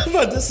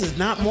 but this is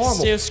not normal.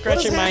 Still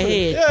scratching my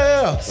head.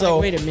 Yeah. So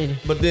wait a minute.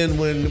 But then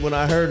when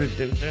I heard it,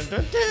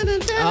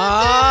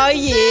 oh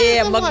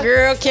yeah, my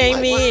girl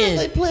came in.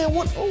 They playing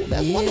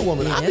that's Wonder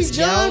Woman. Yeah, I be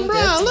John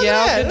Brown. Look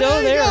at that.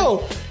 There you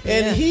go.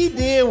 And he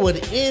did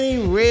what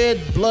any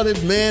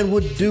red-blooded man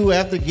would do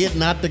after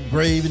getting out the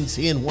grave and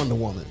seeing Wonder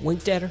Woman.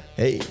 Winked at her.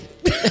 Hey.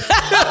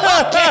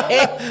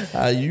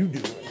 How you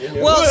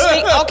doing?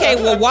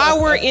 Well,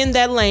 while we're in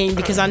that lane,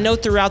 because I know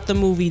throughout the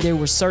movie there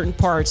were certain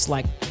parts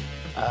like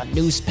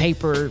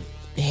newspaper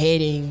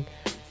heading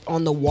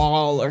on the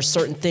wall or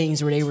certain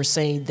things where they were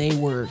saying they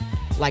were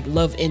like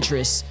love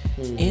interests.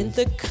 In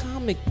the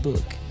comic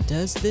book,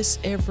 does this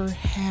ever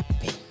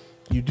happen?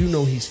 You do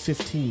know he's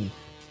 15.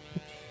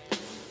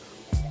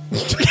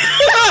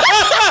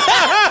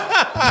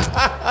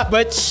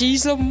 But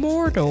she's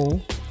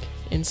immortal,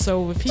 and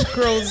so if he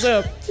grows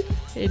up,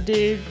 it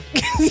did.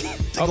 They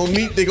gonna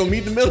meet in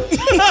the middle.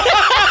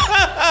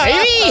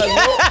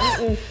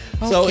 Maybe.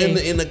 So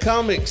in the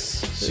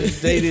comics, she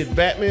dated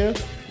Batman.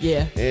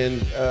 Yeah.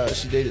 And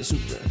she dated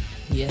Superman.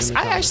 Yes,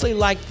 I actually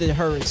liked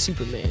her and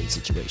Superman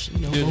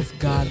situation. Both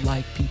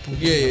godlike people.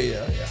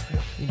 Yeah.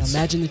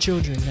 Imagine the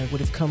children that would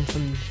have come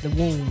from the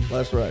womb.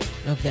 That's right.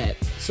 Of that.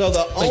 So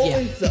the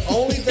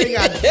only thing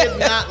I did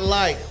not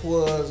like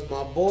was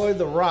my boy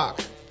The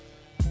Rock.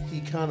 He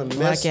kind of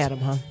messed. Black Adam,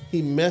 huh?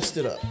 He messed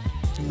it up.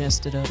 He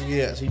messed it up.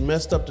 Yes, he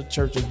messed up the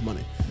church's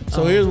money.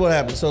 So here's what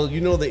happened. So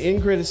the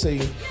end credit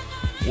scene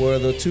where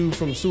the two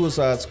from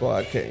Suicide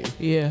Squad came.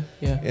 Yeah.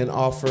 And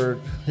offered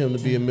him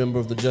to be a member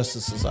of the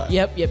Justice Society.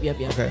 Yep.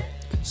 Okay.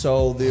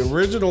 So the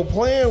original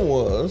plan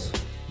was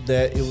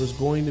that it was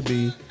going to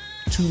be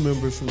two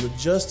members from the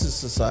Justice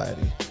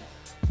Society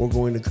were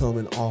going to come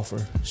and offer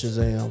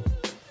Shazam.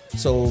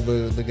 So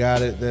the guy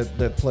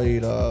that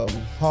played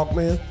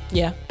Hawkman.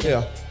 Yeah.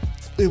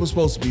 It was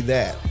supposed to be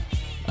that.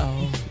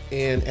 Oh.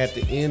 And at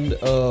the end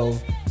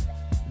of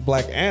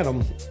Black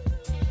Adam,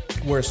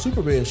 where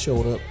Superman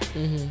showed up,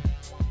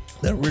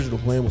 that original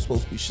plan was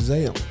supposed to be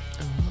Shazam.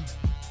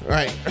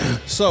 Right.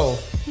 So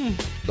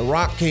The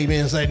Rock came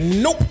in and said,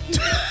 nope.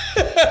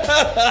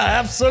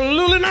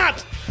 Absolutely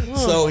not.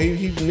 So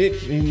he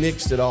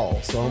nixed it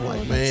all. So I'm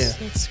like, man,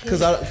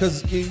 because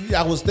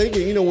I was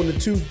thinking, when the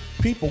two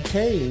people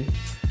came,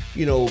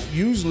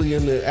 usually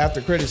in the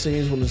after credit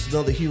scenes when there's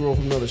another hero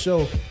from another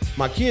show,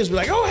 my kids be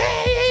like, oh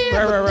hey,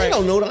 right. They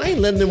don't know that. I ain't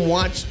letting them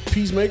watch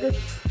Peacemaker.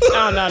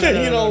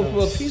 No.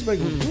 Well,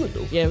 Peacemaker was good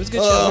though. Yeah, it was a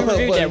good show. We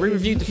reviewed that. We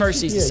reviewed the first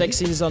season. Second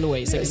season's on the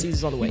way.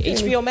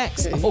 HBO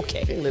Max.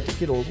 Okay. Can't let the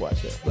kiddos watch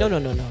that. No.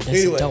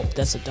 That's adult.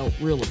 That's adult.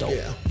 Real adult.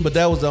 Yeah. But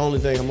that was the only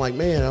thing. I'm like,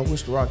 man, I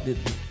wish The Rock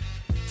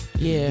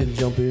didn't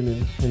jump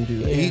in and do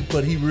that. Yeah.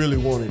 But he really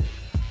wanted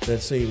that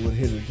scene with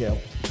Henry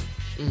Cavill.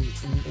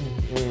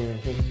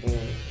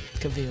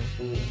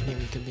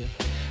 Henry Cavill.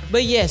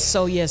 But yes,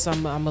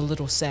 I'm a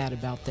little sad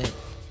about that.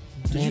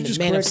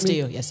 Man of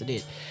Steel. Yes, I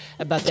did.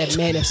 About that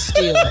Man of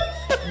Steel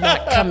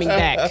not coming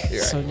back.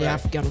 So now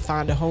I've got to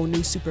find a whole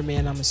new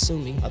Superman, I'm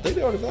assuming. I think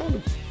they already found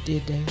him.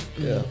 Did they?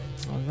 Yeah.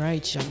 All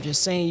right. I'm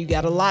just saying you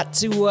got a lot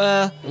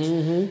to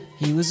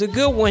he was a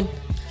good one.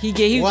 He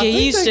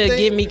used to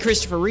give me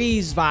Christopher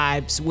Reeves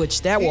vibes,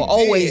 which that will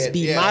always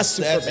be my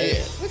Superman.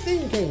 I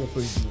think he came up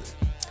pretty good.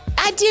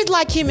 I did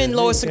like him in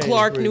Lois and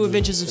Clark, New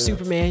Adventures of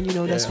Superman.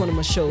 That's one of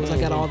my shows. I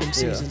got all them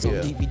seasons on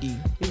DVD.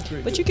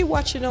 But you can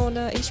watch it on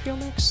HBO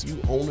Max.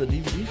 You own a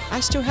DVD? I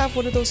still have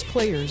one of those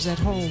players at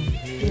home.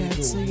 Yeah,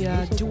 it's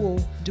a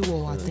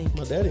duo, I think.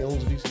 My daddy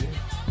owns a VCR.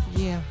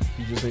 Yeah.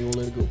 You just ain't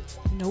gonna let it go?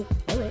 Nope.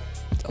 All right.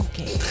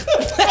 Okay.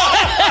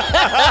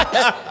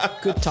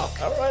 Good talk.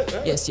 All right.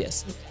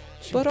 Yes.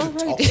 But all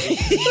right.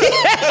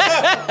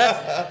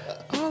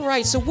 All All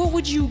right, so what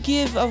would you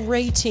give a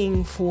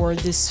rating for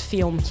this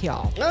film,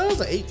 y'all? That was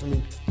an 8 for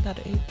me. About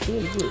an 8.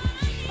 Good.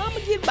 I'm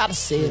gonna give about a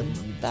 7.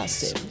 About a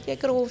 7. Yeah,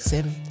 good old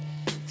 7.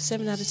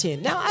 7 out of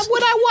 10. Now,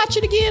 would I watch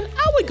it again?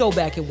 I would go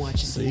back and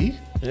watch it. See?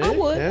 I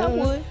would. Yeah. I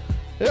would.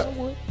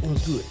 It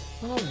was good.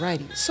 All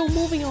righty. So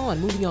moving on.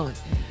 Dun,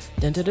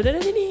 dun, dun, dun,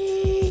 dun,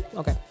 dun.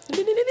 Okay.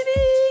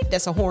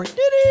 That's a horn.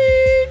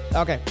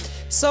 Okay.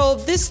 So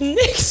this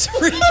next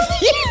review.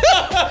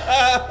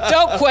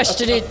 Don't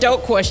question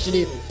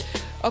it.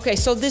 Okay,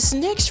 so this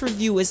next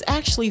review is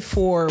actually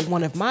for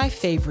one of my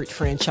favorite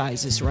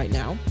franchises right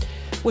now,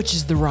 which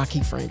is the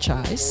Rocky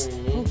franchise.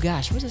 Oh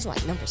gosh, what is it,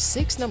 like number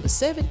 6, number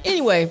 7?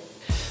 Anyway,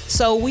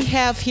 so we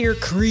have here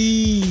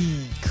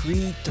Creed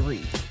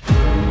 3.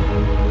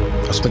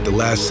 I spent the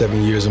last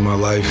 7 years of my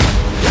life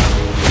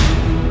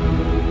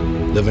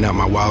living out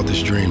my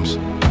wildest dreams.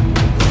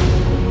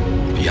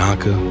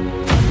 Bianca,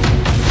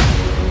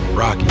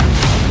 Rocky,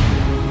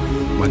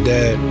 my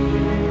dad.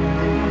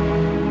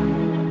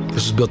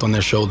 This was built on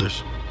their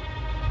shoulders.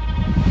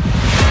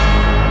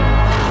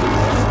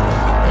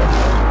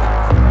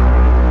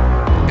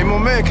 Hey, my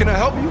man, can I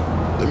help you?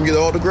 Let me get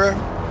an autograph.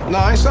 Nah,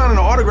 I ain't signing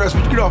no autographs,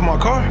 but you get off my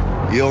car.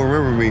 You don't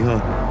remember me, huh?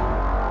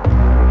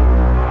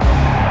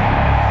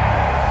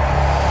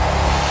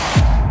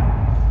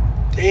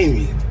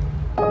 Damien.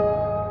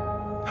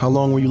 How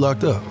long were you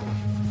locked up?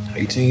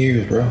 18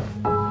 years, bro.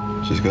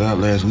 Just got out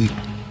last week.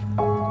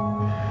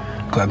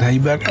 Glad to have you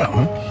back out,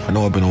 man. I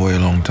know I've been away a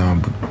long time,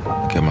 but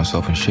I kept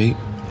myself in shape.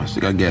 I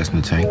still got gas in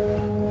the tank.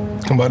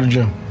 Come by the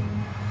gym.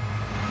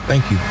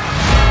 Thank you.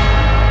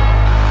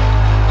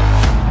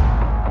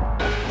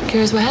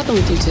 Curious what happened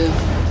with you two?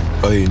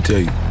 I didn't tell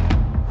you.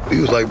 We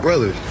was like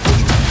brothers.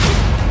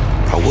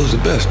 I was the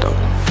best, though.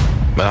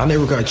 But I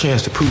never got a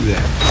chance to prove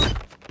that.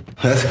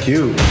 That's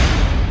cute.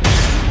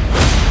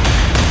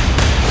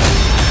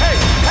 Hey,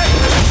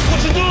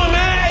 what you doing,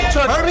 man? You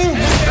trying to hurt me?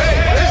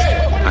 Hey.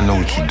 I know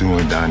what you're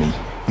doing, Donnie.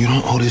 You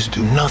don't owe this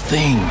dude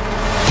nothing.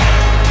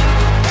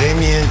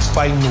 Damien's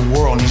fighting the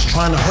world and he's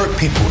trying to hurt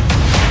people.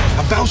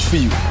 I vouch for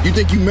you. You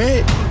think you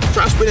mad?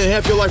 Try spending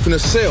half your life in a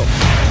cell.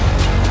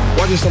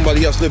 Watching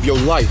somebody else live your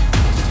life.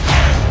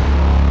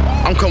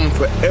 I'm coming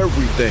for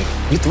everything.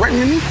 You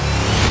threatening me?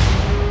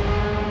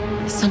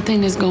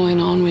 Something is going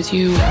on with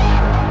you.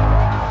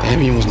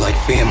 Damien was like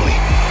family.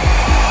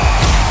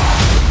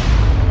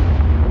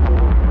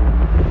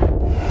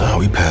 Now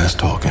we past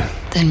talking.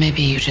 Then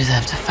maybe you just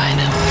have to find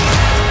him.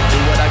 Do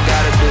what I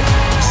gotta do.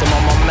 Some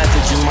of my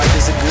methods you might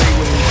disagree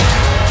with me.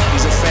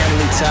 These are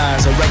family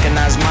ties. I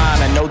recognize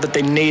mine. I know that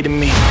they needed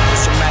me.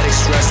 It's traumatic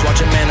stress. Watch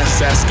it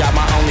manifest. Got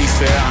my only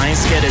fear. I ain't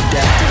scared of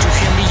death. Did you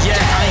hear me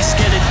yet? I ain't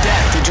scared of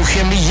death. Did you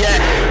hear me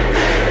yet?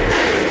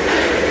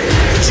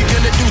 What you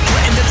gonna do?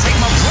 Threaten to take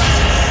my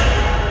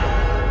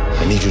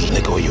breath? I need you to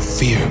let go of your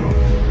fear.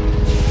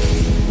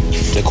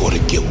 Let go of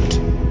the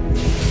guilt.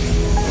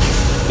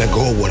 Let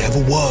go of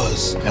whatever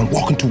was and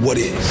walk into what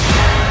is.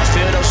 I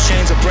feel those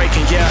chains are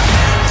breaking, yeah.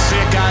 I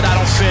fear God, I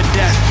don't fear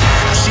death.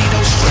 I see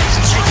those stripes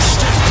and take a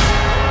step.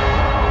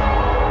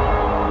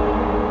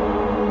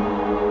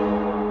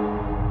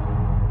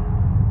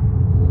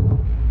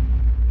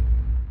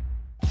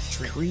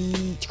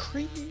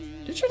 Creed.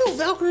 Did you know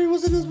Valkyrie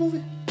was in this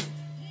movie?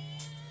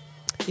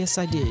 Yes,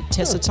 I did.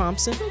 Tessa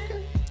Thompson.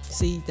 Okay.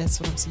 See, that's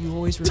what I'm saying. You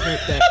always revert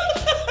that.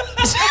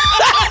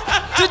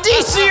 To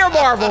DC or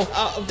Marvel.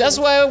 That's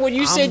why when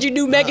you said you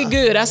knew Megan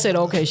Good, I said,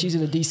 okay, she's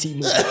in a DC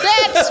movie.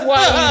 That's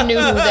why you knew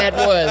who that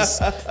was.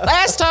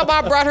 Last time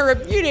I brought her up,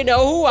 you didn't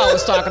know who I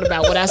was talking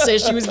about when I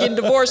said she was getting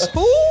divorced.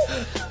 Who?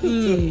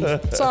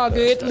 It's all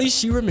good. At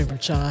least you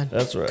remembered, Sean.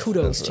 That's right.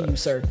 Kudos to you,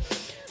 sir.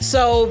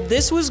 So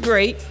this was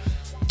great.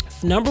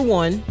 Number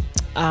one,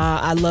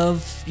 I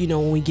love,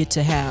 when we get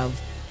to have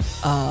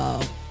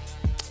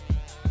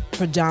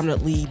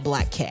predominantly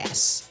black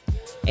casts.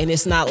 And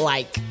it's not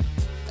like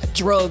a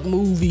drug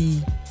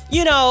movie,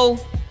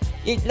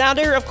 now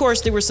there, of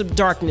course, there was some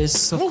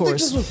darkness, of course. I don't think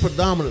this was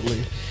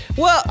predominantly.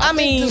 Well, I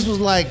mean, this was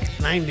like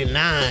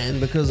 99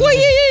 because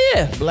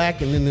yeah.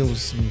 Black and then there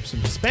was some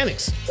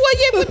Hispanics. Well,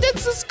 yeah, but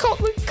that's just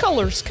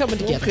colors coming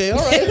together. Okay, all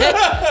right.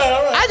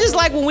 I just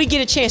like when we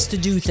get a chance to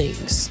do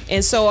things.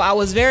 And so I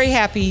was very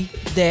happy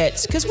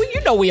that, because we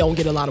don't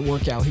get a lot of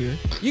work out here.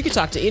 You can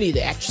talk to any of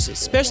the actresses,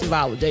 especially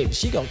Viola Davis.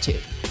 She gonna tell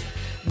you.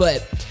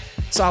 But,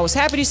 so I was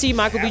happy to see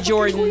Michael B.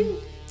 Jordan. Queen?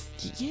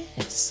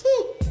 Yes.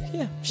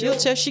 Yeah, she'll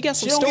tell. She got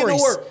some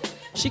stories.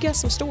 She got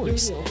some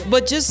stories.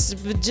 But just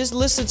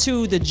listen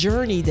to the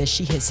journey that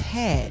she has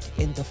had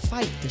and the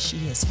fight that she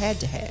has had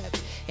to have.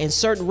 And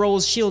certain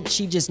roles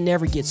she just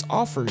never gets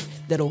offered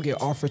that'll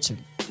get offered to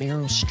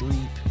Meryl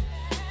Streep,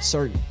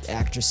 certain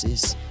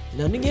actresses.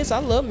 Nothing against, I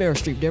love Meryl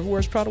Streep.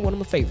 Everywhere's probably one of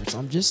my favorites.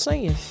 I'm just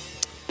saying.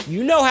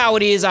 You know how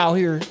it is out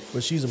here.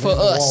 But she's a for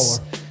us.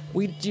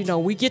 Waller.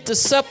 We get to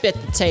sup at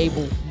the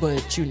table,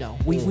 but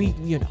we.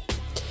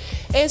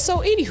 And so,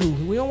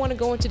 anywho, we don't want to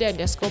go into that.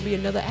 That's going to be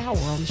another hour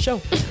on the show.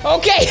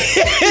 Okay.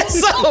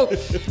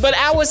 But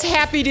I was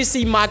happy to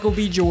see Michael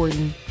B.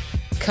 Jordan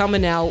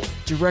coming out,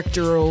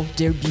 directorial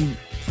debut,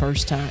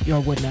 first time,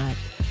 or whatnot.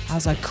 I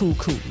was like, cool.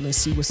 Let's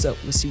see what's up.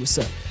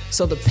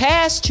 So the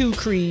past 2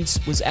 Creeds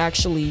was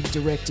actually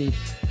directed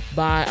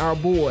by our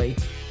boy,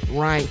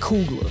 Ryan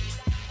Coogler,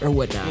 or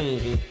whatnot.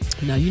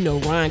 Mm-hmm. Now, you know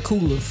Ryan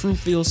Coogler,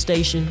 Fruitville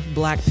Station,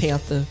 Black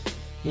Panther.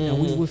 You know,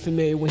 we were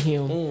familiar with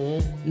him.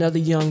 Mm-hmm. Another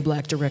young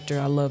black director.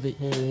 I love it.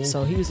 Mm-hmm.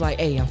 So he was like,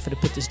 hey, I'm finna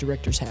put this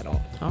director's hat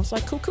on. I was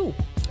like, cool.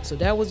 So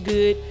that was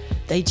good.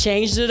 They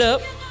changed it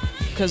up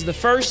because the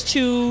first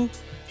 2,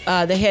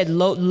 they had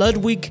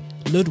Ludwig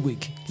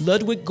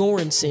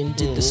Göransson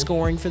did the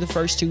scoring for the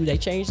first 2. They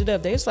changed it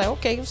up. They was like,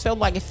 okay, it felt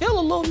a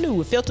little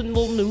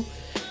new.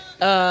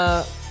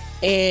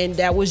 And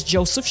that was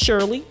Joseph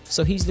Shirley.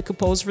 So he's the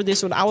composer for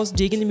this one. I was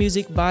digging the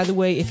music. By the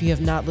way, if you have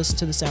not listened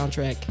to the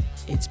soundtrack,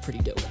 it's pretty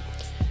dope.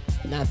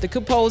 Not the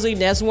composing,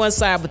 that's one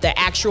side, but the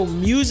actual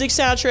music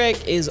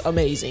soundtrack is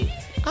amazing.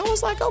 I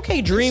was like,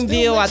 okay,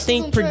 Dreamville, I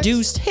think,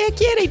 produced. Heck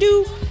yeah, they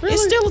do. Really?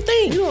 It's still a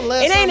thing.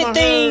 It ain't a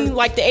thing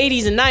like the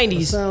 80s and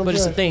 90s, but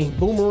it's a thing.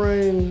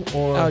 Boomerang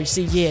or... Oh, you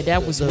see, yeah,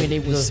 that was when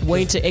it was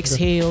waiting to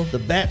exhale. The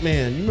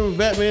Batman. You remember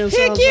Batman?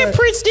 Heck yeah,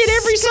 Prince did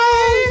every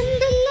song.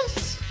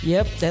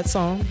 Yep, that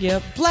song.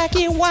 Yep. Black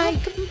and white,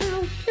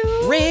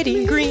 red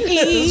and green.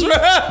 That's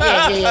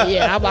right.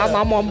 Yeah.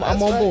 I'm on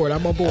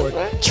board.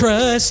 Right.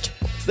 Trust.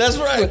 That's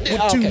right.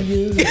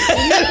 Okay.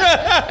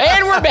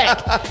 And we're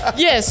back.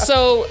 Yes,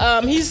 so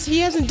he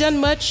hasn't done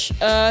much.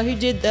 He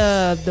did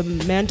the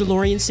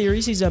Mandalorian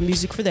series. He's done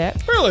music for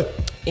that. Really?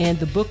 And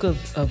the Book of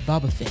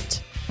Boba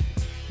Fett.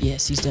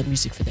 Yes, he's done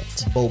music for that.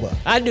 Boba.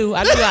 I knew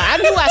I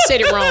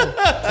said it wrong.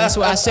 That's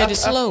why I said it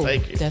slow.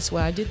 Thank you. That's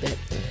why I did that.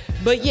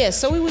 But yeah,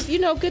 so it was,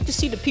 good to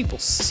see the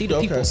peoples.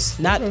 Peoples.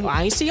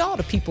 I ain't see all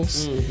the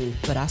peoples,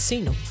 but I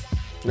seen them.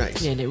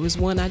 Nice. And there was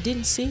one I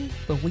didn't see,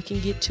 but we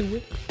can get to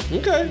it.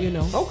 Okay.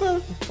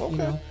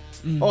 Okay.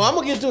 Oh, I'm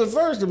gonna get to it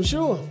first, I'm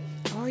sure.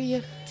 Are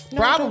you? No,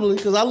 probably,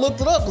 because I looked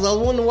it up because I was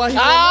wondering why he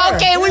was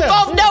okay, we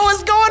both know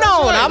what's going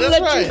on. Right, I'm gonna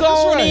let you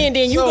go on in,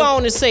 then you go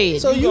on and say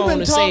it. So you've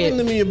been talking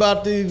to me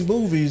about these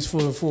movies for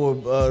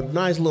a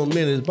nice little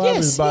minute. It's probably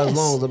about as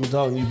long as I've been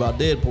talking to you about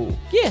Deadpool.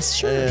 Yes,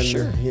 sure.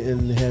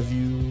 And have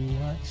you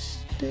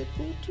watched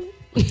Deadpool too?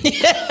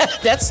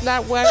 That's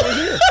not why we're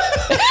here.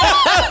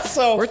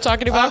 So we're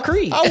talking about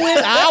Creed. I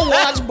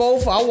watched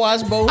both.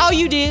 Oh,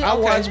 you did? I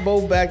watched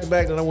both back to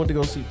back, and I went to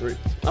go see 3.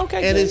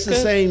 Okay, and it's the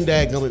same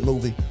dadgummit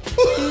movie.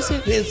 Is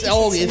it? It's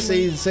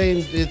the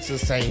same. It's the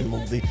same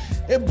movie.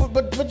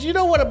 But you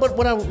know what?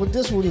 What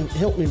this one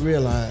helped me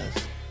realize,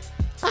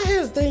 I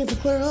had a thing for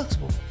Claire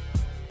Huxtable.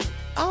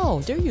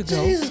 Oh, there you go.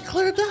 Jesus,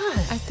 Claire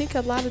died. I think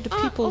a lot of the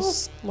people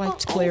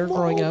liked Claire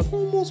growing up.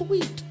 Almost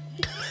weeped.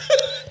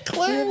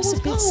 Claire it was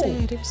a bit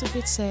sad. It was a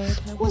bit sad.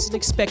 I wasn't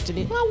expecting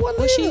it.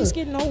 Well, she's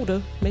getting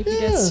older. Maybe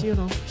that's, she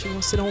wants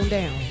to sit on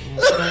down.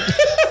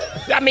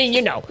 I mean,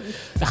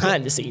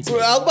 behind the scenes.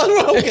 Well,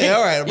 okay,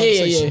 all right. I'm about to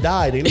say she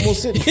died. Ain't no more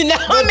sitting. No,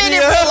 I mean in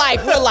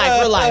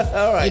real life.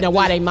 All right.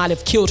 Why they might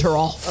have killed her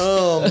off.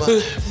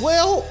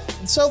 Well,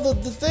 so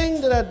the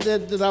thing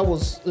that I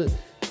was,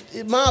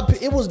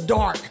 it was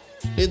dark.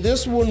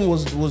 This one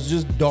was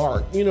just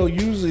dark.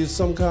 Usually it's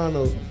some kind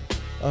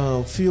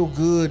of feel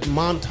good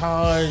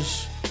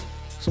montage,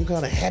 some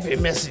kind of happy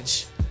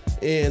message,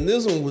 and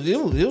this one was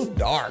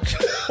dark.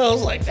 I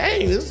was like,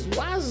 dang,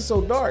 why is it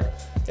so dark?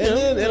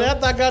 And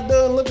after I got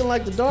done looking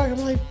like the dark, I'm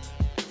like,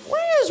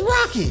 where's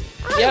Rocky?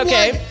 I'm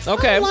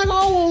like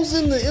almost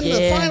in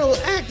the final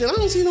act, and I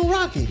don't see no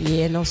Rocky.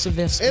 Yeah, no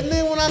Sylvester. And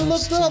then when I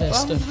looked up,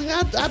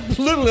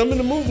 I'm in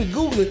the movie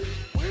Googling,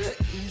 where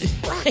is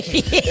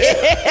Rocky?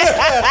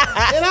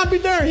 And I'll be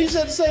darned, he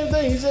said the same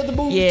thing. He said the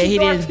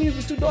movie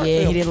was too dark.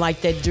 Yeah, he didn't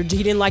like that. He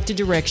didn't like the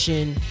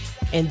direction,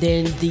 and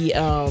then the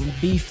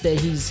beef that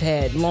he's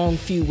had, long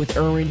feud with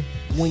Erwin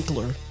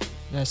Winkler.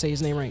 Did I say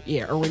his name right?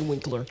 Yeah, Erwin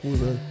Winkler.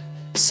 Mm-hmm.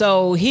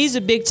 So he's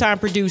a big time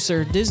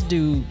producer. This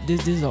dude,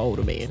 this is an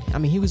older man. I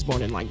mean, he was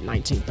born in like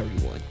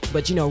 1931.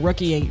 But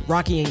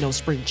Rocky ain't no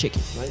spring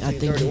chicken.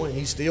 1931.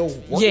 He's still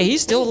working. Yeah,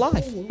 he's still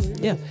alive.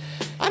 Yeah.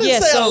 I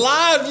didn't say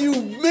alive, you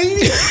mean?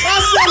 I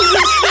said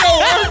he's still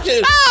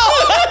working.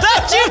 Oh, I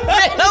thought you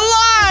meant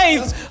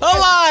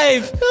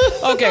alive.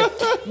 Okay.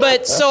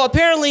 But so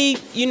apparently,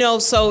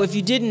 so if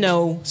you didn't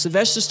know,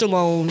 Sylvester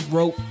Stallone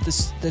wrote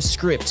the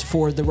script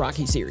for the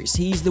Rocky series.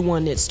 He's the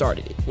one that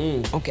started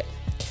it. Okay.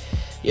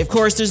 Of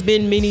course, there's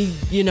been many,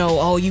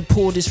 you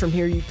pulled this from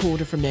here, you pulled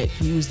it from that.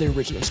 He was the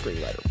original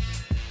screenwriter.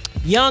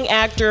 Young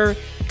actor,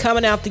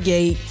 coming out the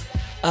gate,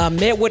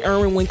 met with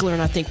Erwin Winkler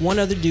and I think one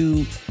other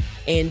dude,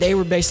 and they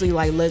were basically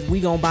like, we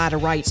gonna buy the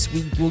rights,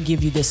 we'll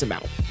give you this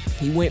amount.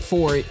 He went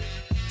for it.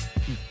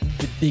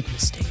 Big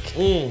mistake.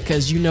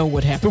 Because you know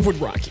what happened with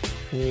Rocky.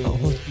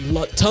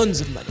 Tons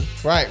of money.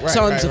 Right.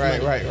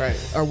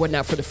 Or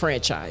whatnot for the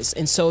franchise.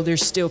 And so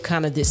there's still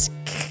kind of this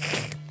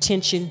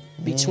tension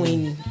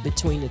between the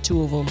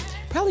two of them.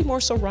 Probably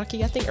more so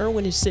Rocky. I think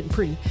Erwin is sitting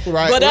pretty.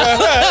 Right.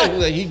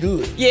 But he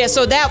good. Yeah,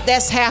 so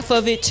that's half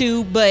of it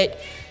too.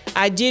 But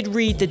I did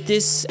read that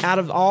this, out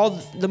of all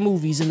the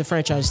movies in the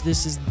franchise,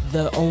 this is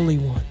the only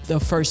one, the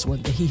first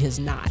one that he has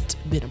not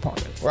been a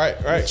part of. Right.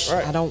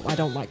 I don't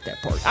like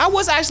that part. I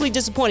was actually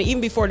disappointed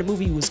even before the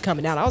movie was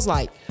coming out. I was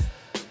like,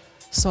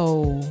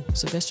 So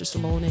Sylvester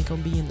Stallone ain't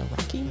gonna be in the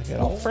Rocky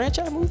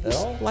franchise movies, at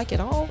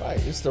all.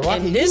 Right, it's the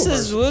Rocky. And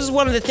this was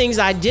one of the things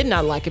I did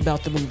not like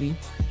about the movie,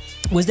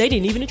 was they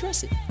didn't even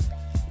address it.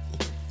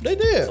 They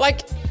did.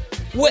 Like,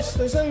 what?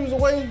 They said he was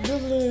away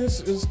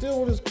visiting,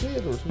 still with his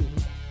kid or something.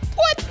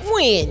 What?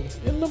 When?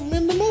 In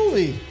the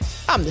movie.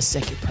 I'm the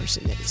second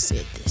person that has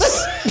said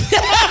this.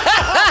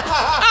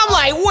 I'm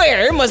like,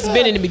 where? It must have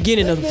been in the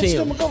beginning of the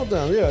film. A couple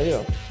times.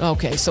 Yeah.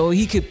 Okay, so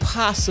he could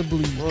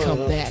possibly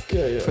come back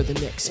for the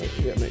next film.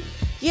 Yeah, maybe.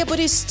 Yeah, but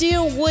it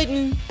still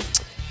wouldn't.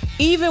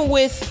 Even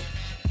with,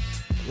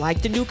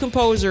 like, the new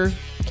composer,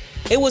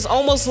 it was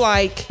almost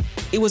like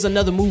it was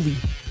another movie.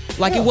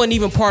 Like it wasn't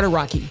even part of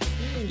Rocky.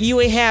 You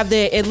ain't have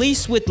that, at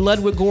least with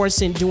Ludwig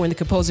Göransson doing the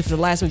composer for the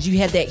last ones, you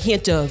had that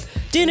hint of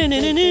and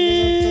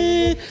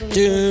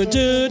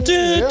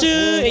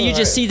you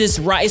just see this,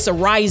 it's a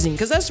rising,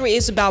 because that's what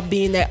it's about,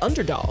 being that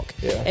underdog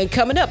and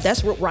coming up.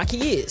 That's what Rocky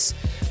is.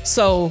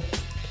 So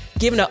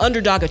giving an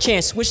underdog a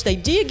chance, which they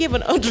did give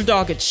an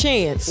underdog a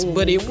chance,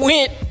 but he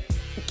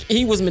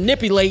was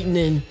manipulating,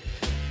 and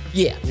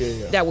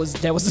that was a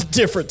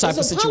different type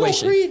of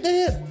situation. Apollo Creed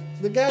dead?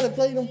 The guy that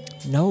played him?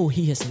 No,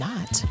 he is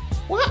not.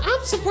 Well,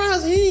 I'm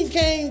surprised he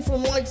came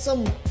from like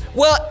some.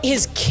 Well,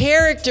 his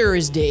character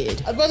is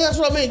dead. But that's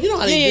what I mean. You know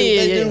how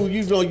they do.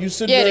 You know, you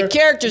sit there. Yeah, the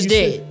character's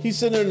dead. He's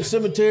sitting there in the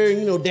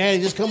cemetery, and Daddy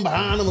just come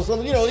behind him or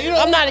something. You know.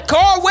 I'm not.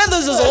 Carl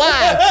Weathers is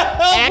alive.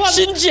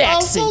 Action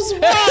Jackson. I'm so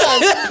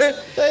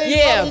surprised. They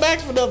ain't come back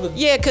for nothing.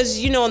 Yeah,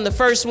 because in the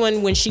first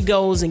one, when she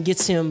goes and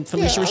gets him,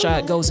 Felicia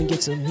Rashad goes and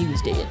gets him, he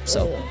was dead.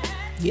 So,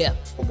 yeah.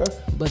 Okay.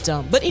 But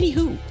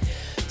anywho,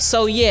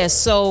 so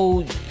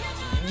you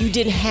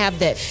didn't have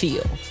that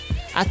feel.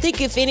 I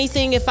think, if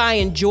anything, if I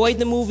enjoyed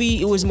the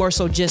movie, it was more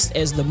so just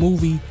as the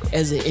movie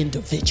as an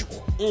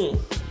individual.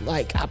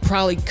 Like, I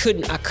probably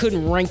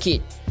couldn't rank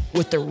it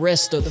with the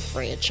rest of the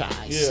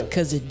franchise,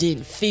 because it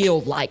didn't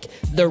feel like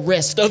the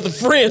rest of the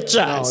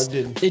franchise. No,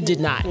 it didn't. It did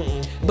not.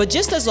 But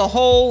just as a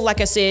whole, like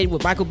I said,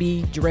 with Michael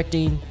B.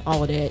 directing,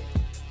 all of that,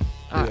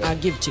 I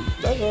give it to you.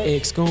 That's right.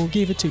 X gonna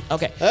give it to you.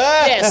 Okay.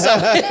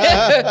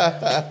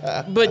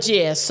 But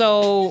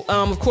so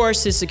of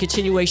course it's a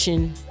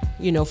continuation,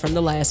 from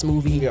the last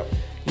movie. Yep.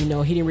 He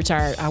didn't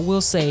retire. I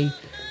will say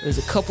there's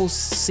a couple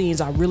scenes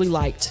I really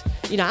liked.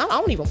 I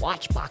don't even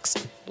watch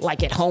boxing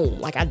like at home.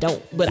 Like, I don't.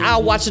 But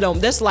I'll watch it on.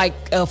 That's like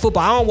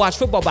football. I don't watch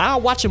football, but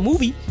I'll watch a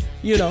movie.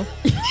 Like,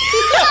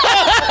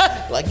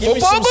 give me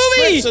some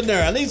scripts in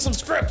there. I need some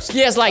scripts.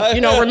 Yeah, it's like,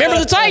 Remember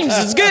the Titans.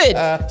 It's good.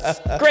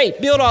 Great.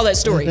 Build all that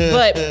story.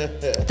 But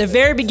the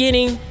very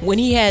beginning, when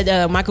he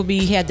had Michael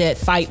B. had that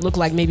fight, looked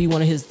like maybe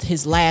one of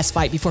his last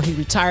fight before he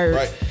retired.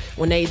 Right.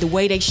 When the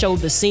way they showed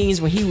the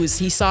scenes when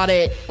he saw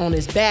that on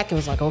his back and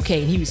was like,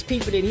 okay, and he was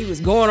peeping it, he was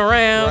going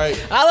around. Right.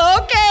 I was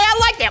like, okay, I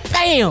like that.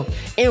 Bam,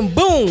 and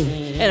boom.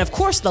 Mm-hmm. And of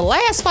course, the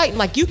last fight,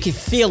 like, you could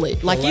feel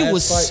it. Like, it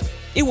was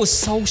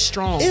so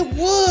strong. It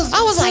was.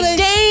 I was like,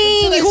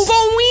 dang, who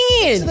gonna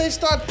win? So they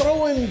start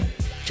throwing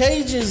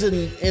cages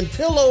and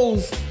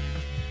pillows.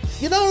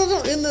 In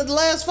the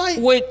last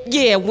fight. With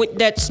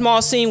that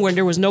small scene where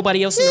there was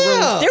nobody else in the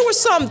room. There was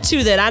something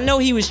to that. I know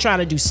he was trying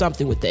to do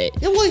something with that.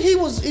 Yeah, well, he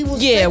was.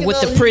 Yeah, with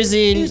the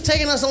prison. He was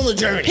taking us on the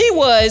journey. He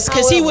was,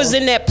 because he was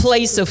in that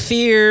place of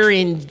fear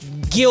and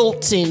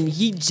guilt, and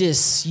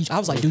I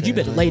was like, dude, you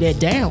better lay that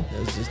down.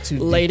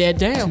 Lay that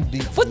down.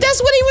 But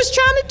that's what he was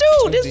trying to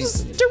do. This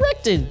was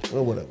directed.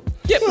 Well, whatever.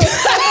 Yep.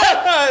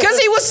 Because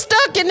he was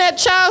stuck in that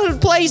childhood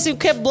place and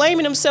kept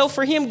blaming himself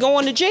for him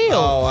going to jail.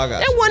 Oh, I got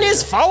that wasn't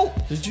his fault.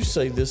 Did you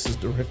say this is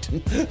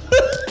directing?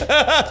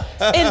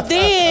 And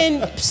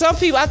then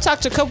I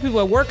talked to a couple people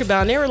at work about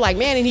it, and they were like,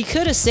 man, and he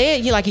could have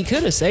saved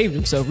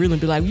himself, really,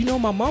 and be like,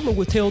 my mama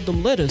withheld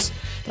them letters.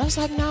 But I was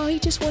like, no, he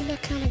just wasn't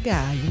that kind of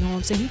guy. You know what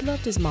I'm saying? He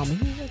loved his mama.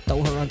 He didn't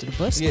throw her under the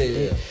bus.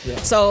 Yeah.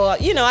 So,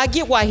 I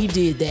get why he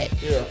did that.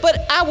 Yeah.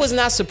 But I was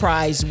not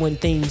surprised when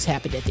things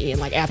happened at the end,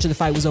 like after the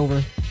fight was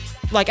over.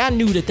 Like, I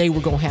knew that they were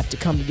going to have to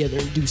come together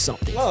and do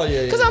something. Oh,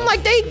 yeah. Because I'm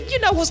like, they,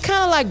 was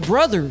kind of like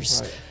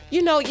brothers.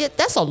 Right.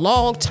 That's a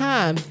long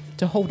time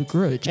to hold a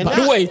grudge, by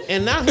the way.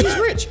 And now he's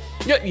rich.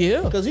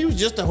 Yeah. Because he was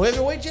just a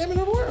heavyweight champion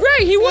of the world.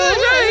 Right, he was.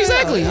 Right,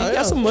 exactly. He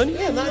got some money.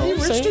 Yeah, now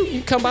he's rich, too.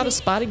 You come by the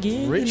spot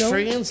again. Rich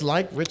friends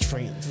like rich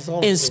friends.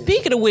 And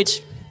speaking of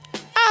which,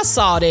 I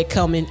saw that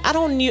coming. I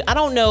don't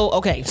know.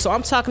 Okay, so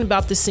I'm talking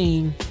about the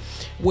scene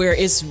where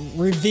it's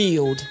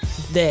revealed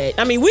that,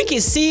 we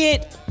can see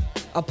it.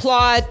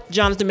 Applaud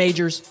Jonathan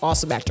Majors,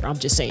 awesome actor. I'm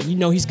just saying,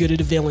 he's good at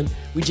a villain.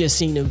 We just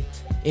seen him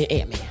in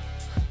Ant-Man.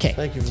 Okay.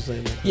 Thank you for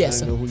saying that.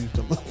 Yes. I didn't know who you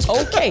talking about.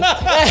 Okay.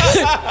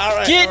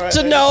 Get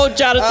to know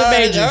Jonathan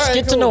Majors.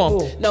 Get to know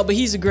him. No, but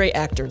he's a great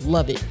actor.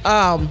 Love it.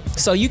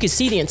 So you can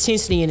see the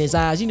intensity in his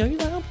eyes. You're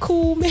like, I'm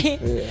cool,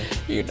 man.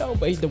 Yeah.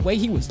 But the way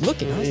he was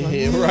looking, I was like,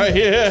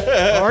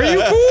 are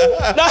you cool?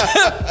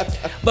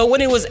 But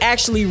when it was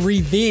actually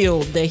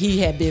revealed that he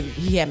had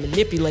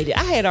manipulated,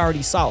 I had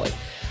already saw it.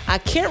 I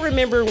can't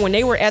remember when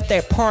they were at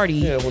that party.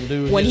 Yeah,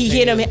 when he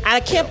hit him. I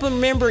can't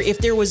remember if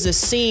there was a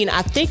scene.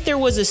 I think there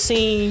was a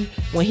scene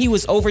when he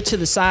was over to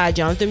the side,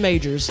 Jonathan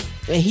Majors,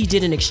 and he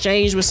did an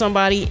exchange with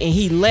somebody, and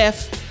he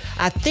left.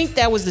 I think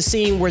that was the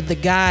scene where the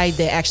guy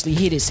that actually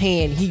hit his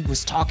hand, he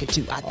was talking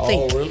to. I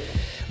think. Oh, really?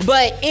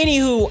 But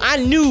anywho, I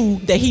knew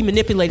that he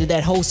manipulated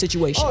that whole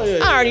situation. Oh, yeah,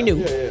 I already knew.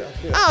 Yeah.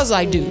 I was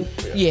like, dude,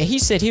 he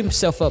set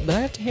himself up. But I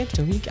have to hand it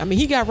to him.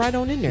 He got right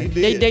on in there.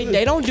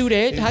 They don't do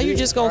that. How you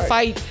just gonna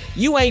fight?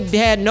 You ain't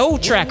had no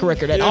track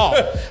record at all.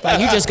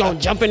 Like you just gonna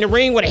jump in the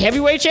ring with a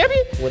heavyweight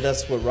champion? Well,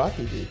 that's what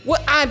Rocky did.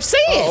 What I'm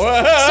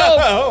saying.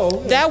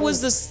 So that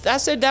was the. I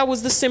said that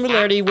was the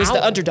similarity. Was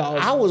the underdog?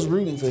 I was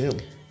rooting for him.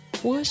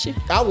 Was you?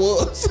 I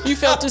was. You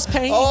felt his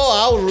pain?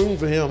 Oh, I was rooting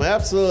for him.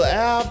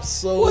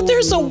 Absolutely. Well,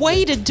 there's a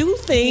way to do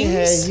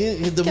things.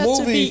 Yeah, the got movie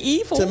to be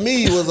evil. to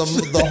me was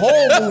the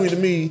whole movie to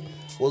me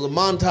was a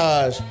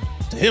montage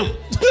to him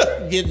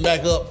getting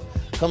back up,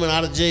 coming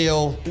out of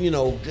jail,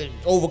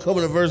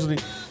 overcoming adversity,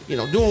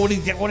 doing what he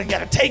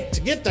got to take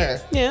to get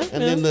there. Yeah.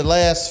 And then the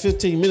last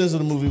 15 minutes of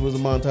the movie was a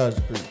montage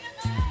to Creed.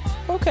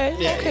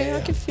 Okay,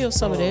 I can feel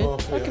some of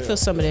that. I can feel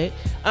some of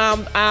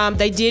that.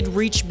 They did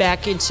reach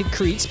back into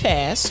Creed's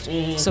past,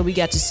 so we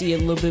got to see a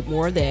little bit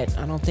more of that.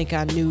 I don't think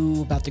I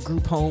knew about the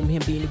group home,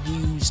 him being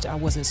abused. I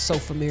wasn't so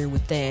familiar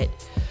with that.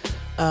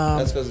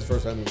 That's because it's the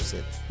first time it was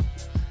said.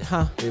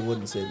 Huh? It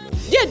wouldn't say no.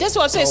 Yeah, that's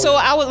what I'm saying. So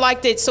I would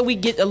like that, so we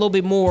get a little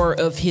bit more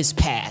of his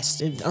past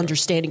and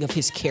understanding of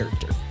his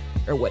character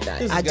or whatnot.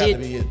 This has got to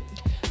be it.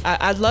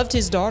 I loved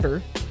his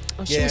daughter.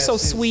 She was so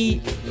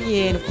sweet.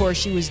 Yeah, and of course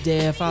she was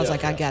deaf. I was I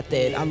got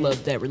that. I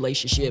loved that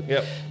relationship.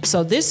 Yep.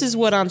 So this is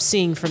what I'm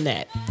seeing from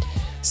that.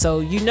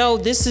 So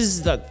this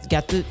is the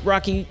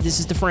Rocky. This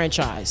is the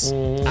franchise.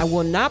 I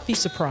will not be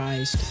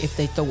surprised if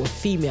they throw a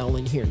female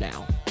in here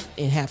now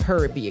and have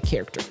her be a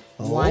character.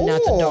 Why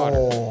not the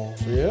daughter?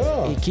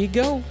 Yeah. It could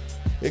go.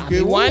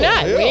 Why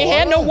not? Yeah, we ain't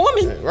had no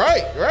woman.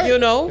 Right.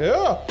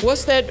 Yeah.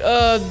 What's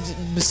that?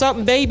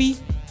 Something baby.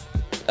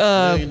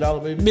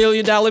 $1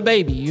 Million Dollar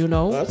Baby,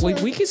 That's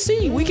right. we can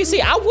see.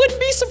 I wouldn't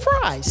be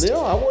surprised. Yeah,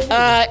 I wouldn't.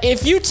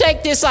 If you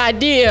take this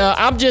idea,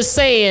 I'm just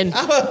saying,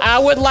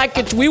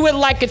 we would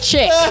like a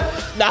check.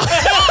 No.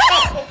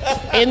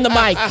 In the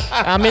mic.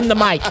 I'm in the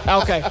mic.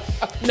 Okay.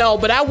 No,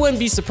 but I wouldn't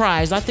be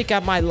surprised. I think I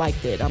might like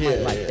that.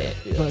 Yeah.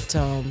 But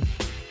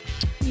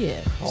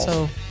yeah. Awesome.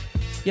 So,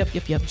 yep.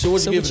 So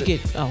what you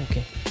get? Oh,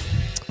 okay.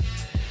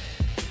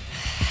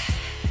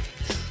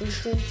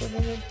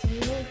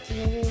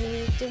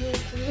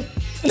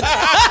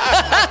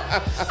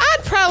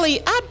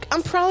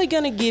 I'm probably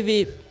gonna give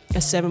it a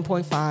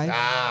 7.5,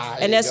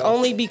 and that's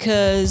only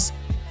because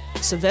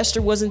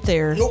Sylvester wasn't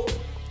there. Nope.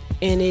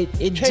 And it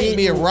can't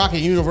be a Rocky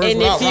universe.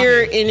 And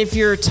if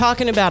you're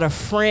talking about a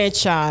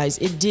franchise,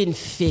 it didn't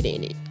fit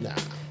in it. Nah.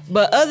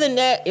 But other than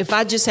that, if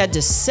I just had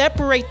to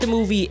separate the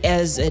movie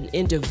as an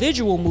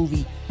individual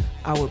movie,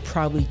 I would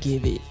probably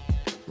give it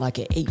like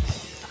an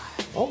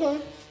 8.5. Okay.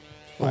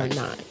 Or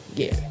 9.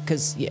 Yeah.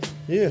 Because, Yeah.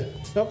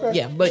 Okay.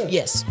 Yeah, but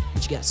yes.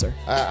 What you got, sir?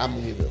 I'm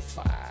going to give it a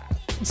 5.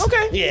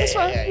 Okay. Yeah, that's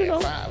fine. Yeah.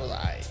 5 is all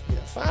right. Yeah,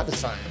 5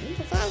 is fine.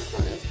 5 is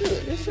fine. It's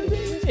good. It's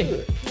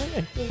good.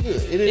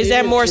 Is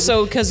that more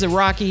so because of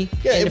Rocky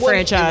and the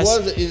franchise?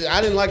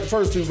 I didn't like the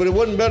first two, but it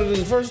wasn't better than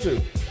the first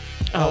two.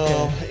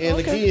 Okay. And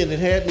again, it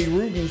had me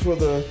rooting for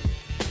the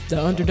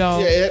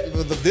underdog. Yeah,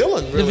 the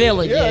villain. Really. The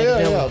villain.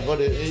 Yeah. But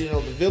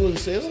the villain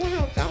says, well,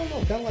 I don't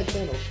know, kind of like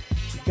Thanos.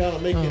 You kind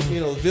of make it,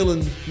 the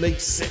villain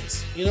makes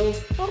sense.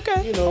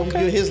 Okay.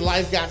 His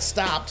life got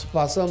stopped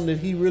by something that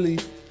he really.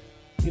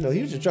 He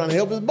was just trying to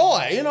help his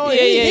boy. He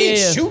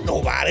ain't shoot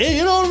nobody.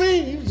 You know what I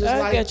mean? He was just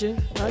I got you.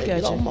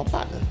 My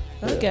partner.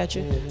 I got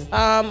you.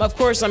 Of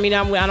course, I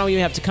don't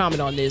even have to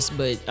comment on this,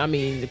 but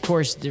of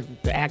course, the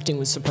acting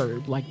was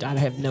superb. Like, I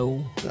have it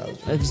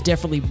was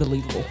definitely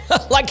believable.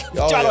 I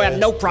don't have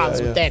no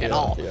problems with that at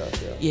all.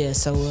 Yeah,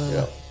 so,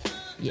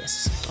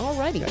 yes.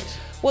 Alrighty. Nice.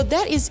 Well,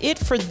 that is it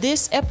for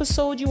this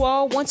episode, you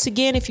all. Once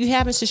again, if you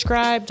haven't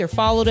subscribed or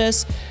followed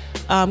us,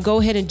 go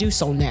ahead and do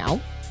so now.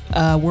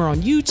 We're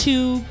on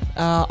YouTube,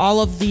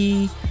 all of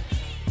the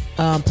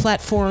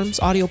platforms,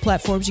 audio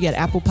platforms. You got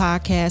Apple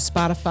Podcasts,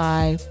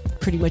 Spotify,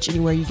 pretty much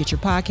anywhere you get your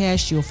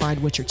podcast, you'll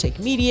find What's Your Take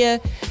Media.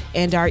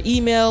 And our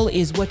email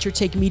is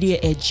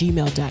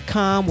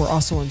whatsyourtakemedia@gmail.com. We're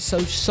also on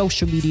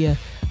social media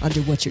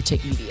under What's Your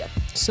Take Media.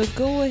 So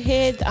go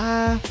ahead.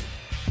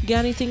 You got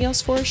anything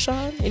else for us,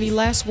 Sean? Any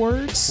last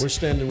words? We're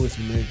standing with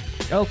you, Meg.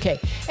 Okay.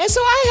 And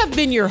so I have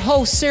been your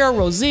host, Sarah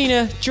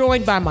Rosina,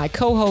 joined by my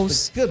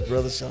co-host, the good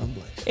brother, Sean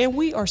Blake. And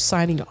we are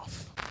signing off.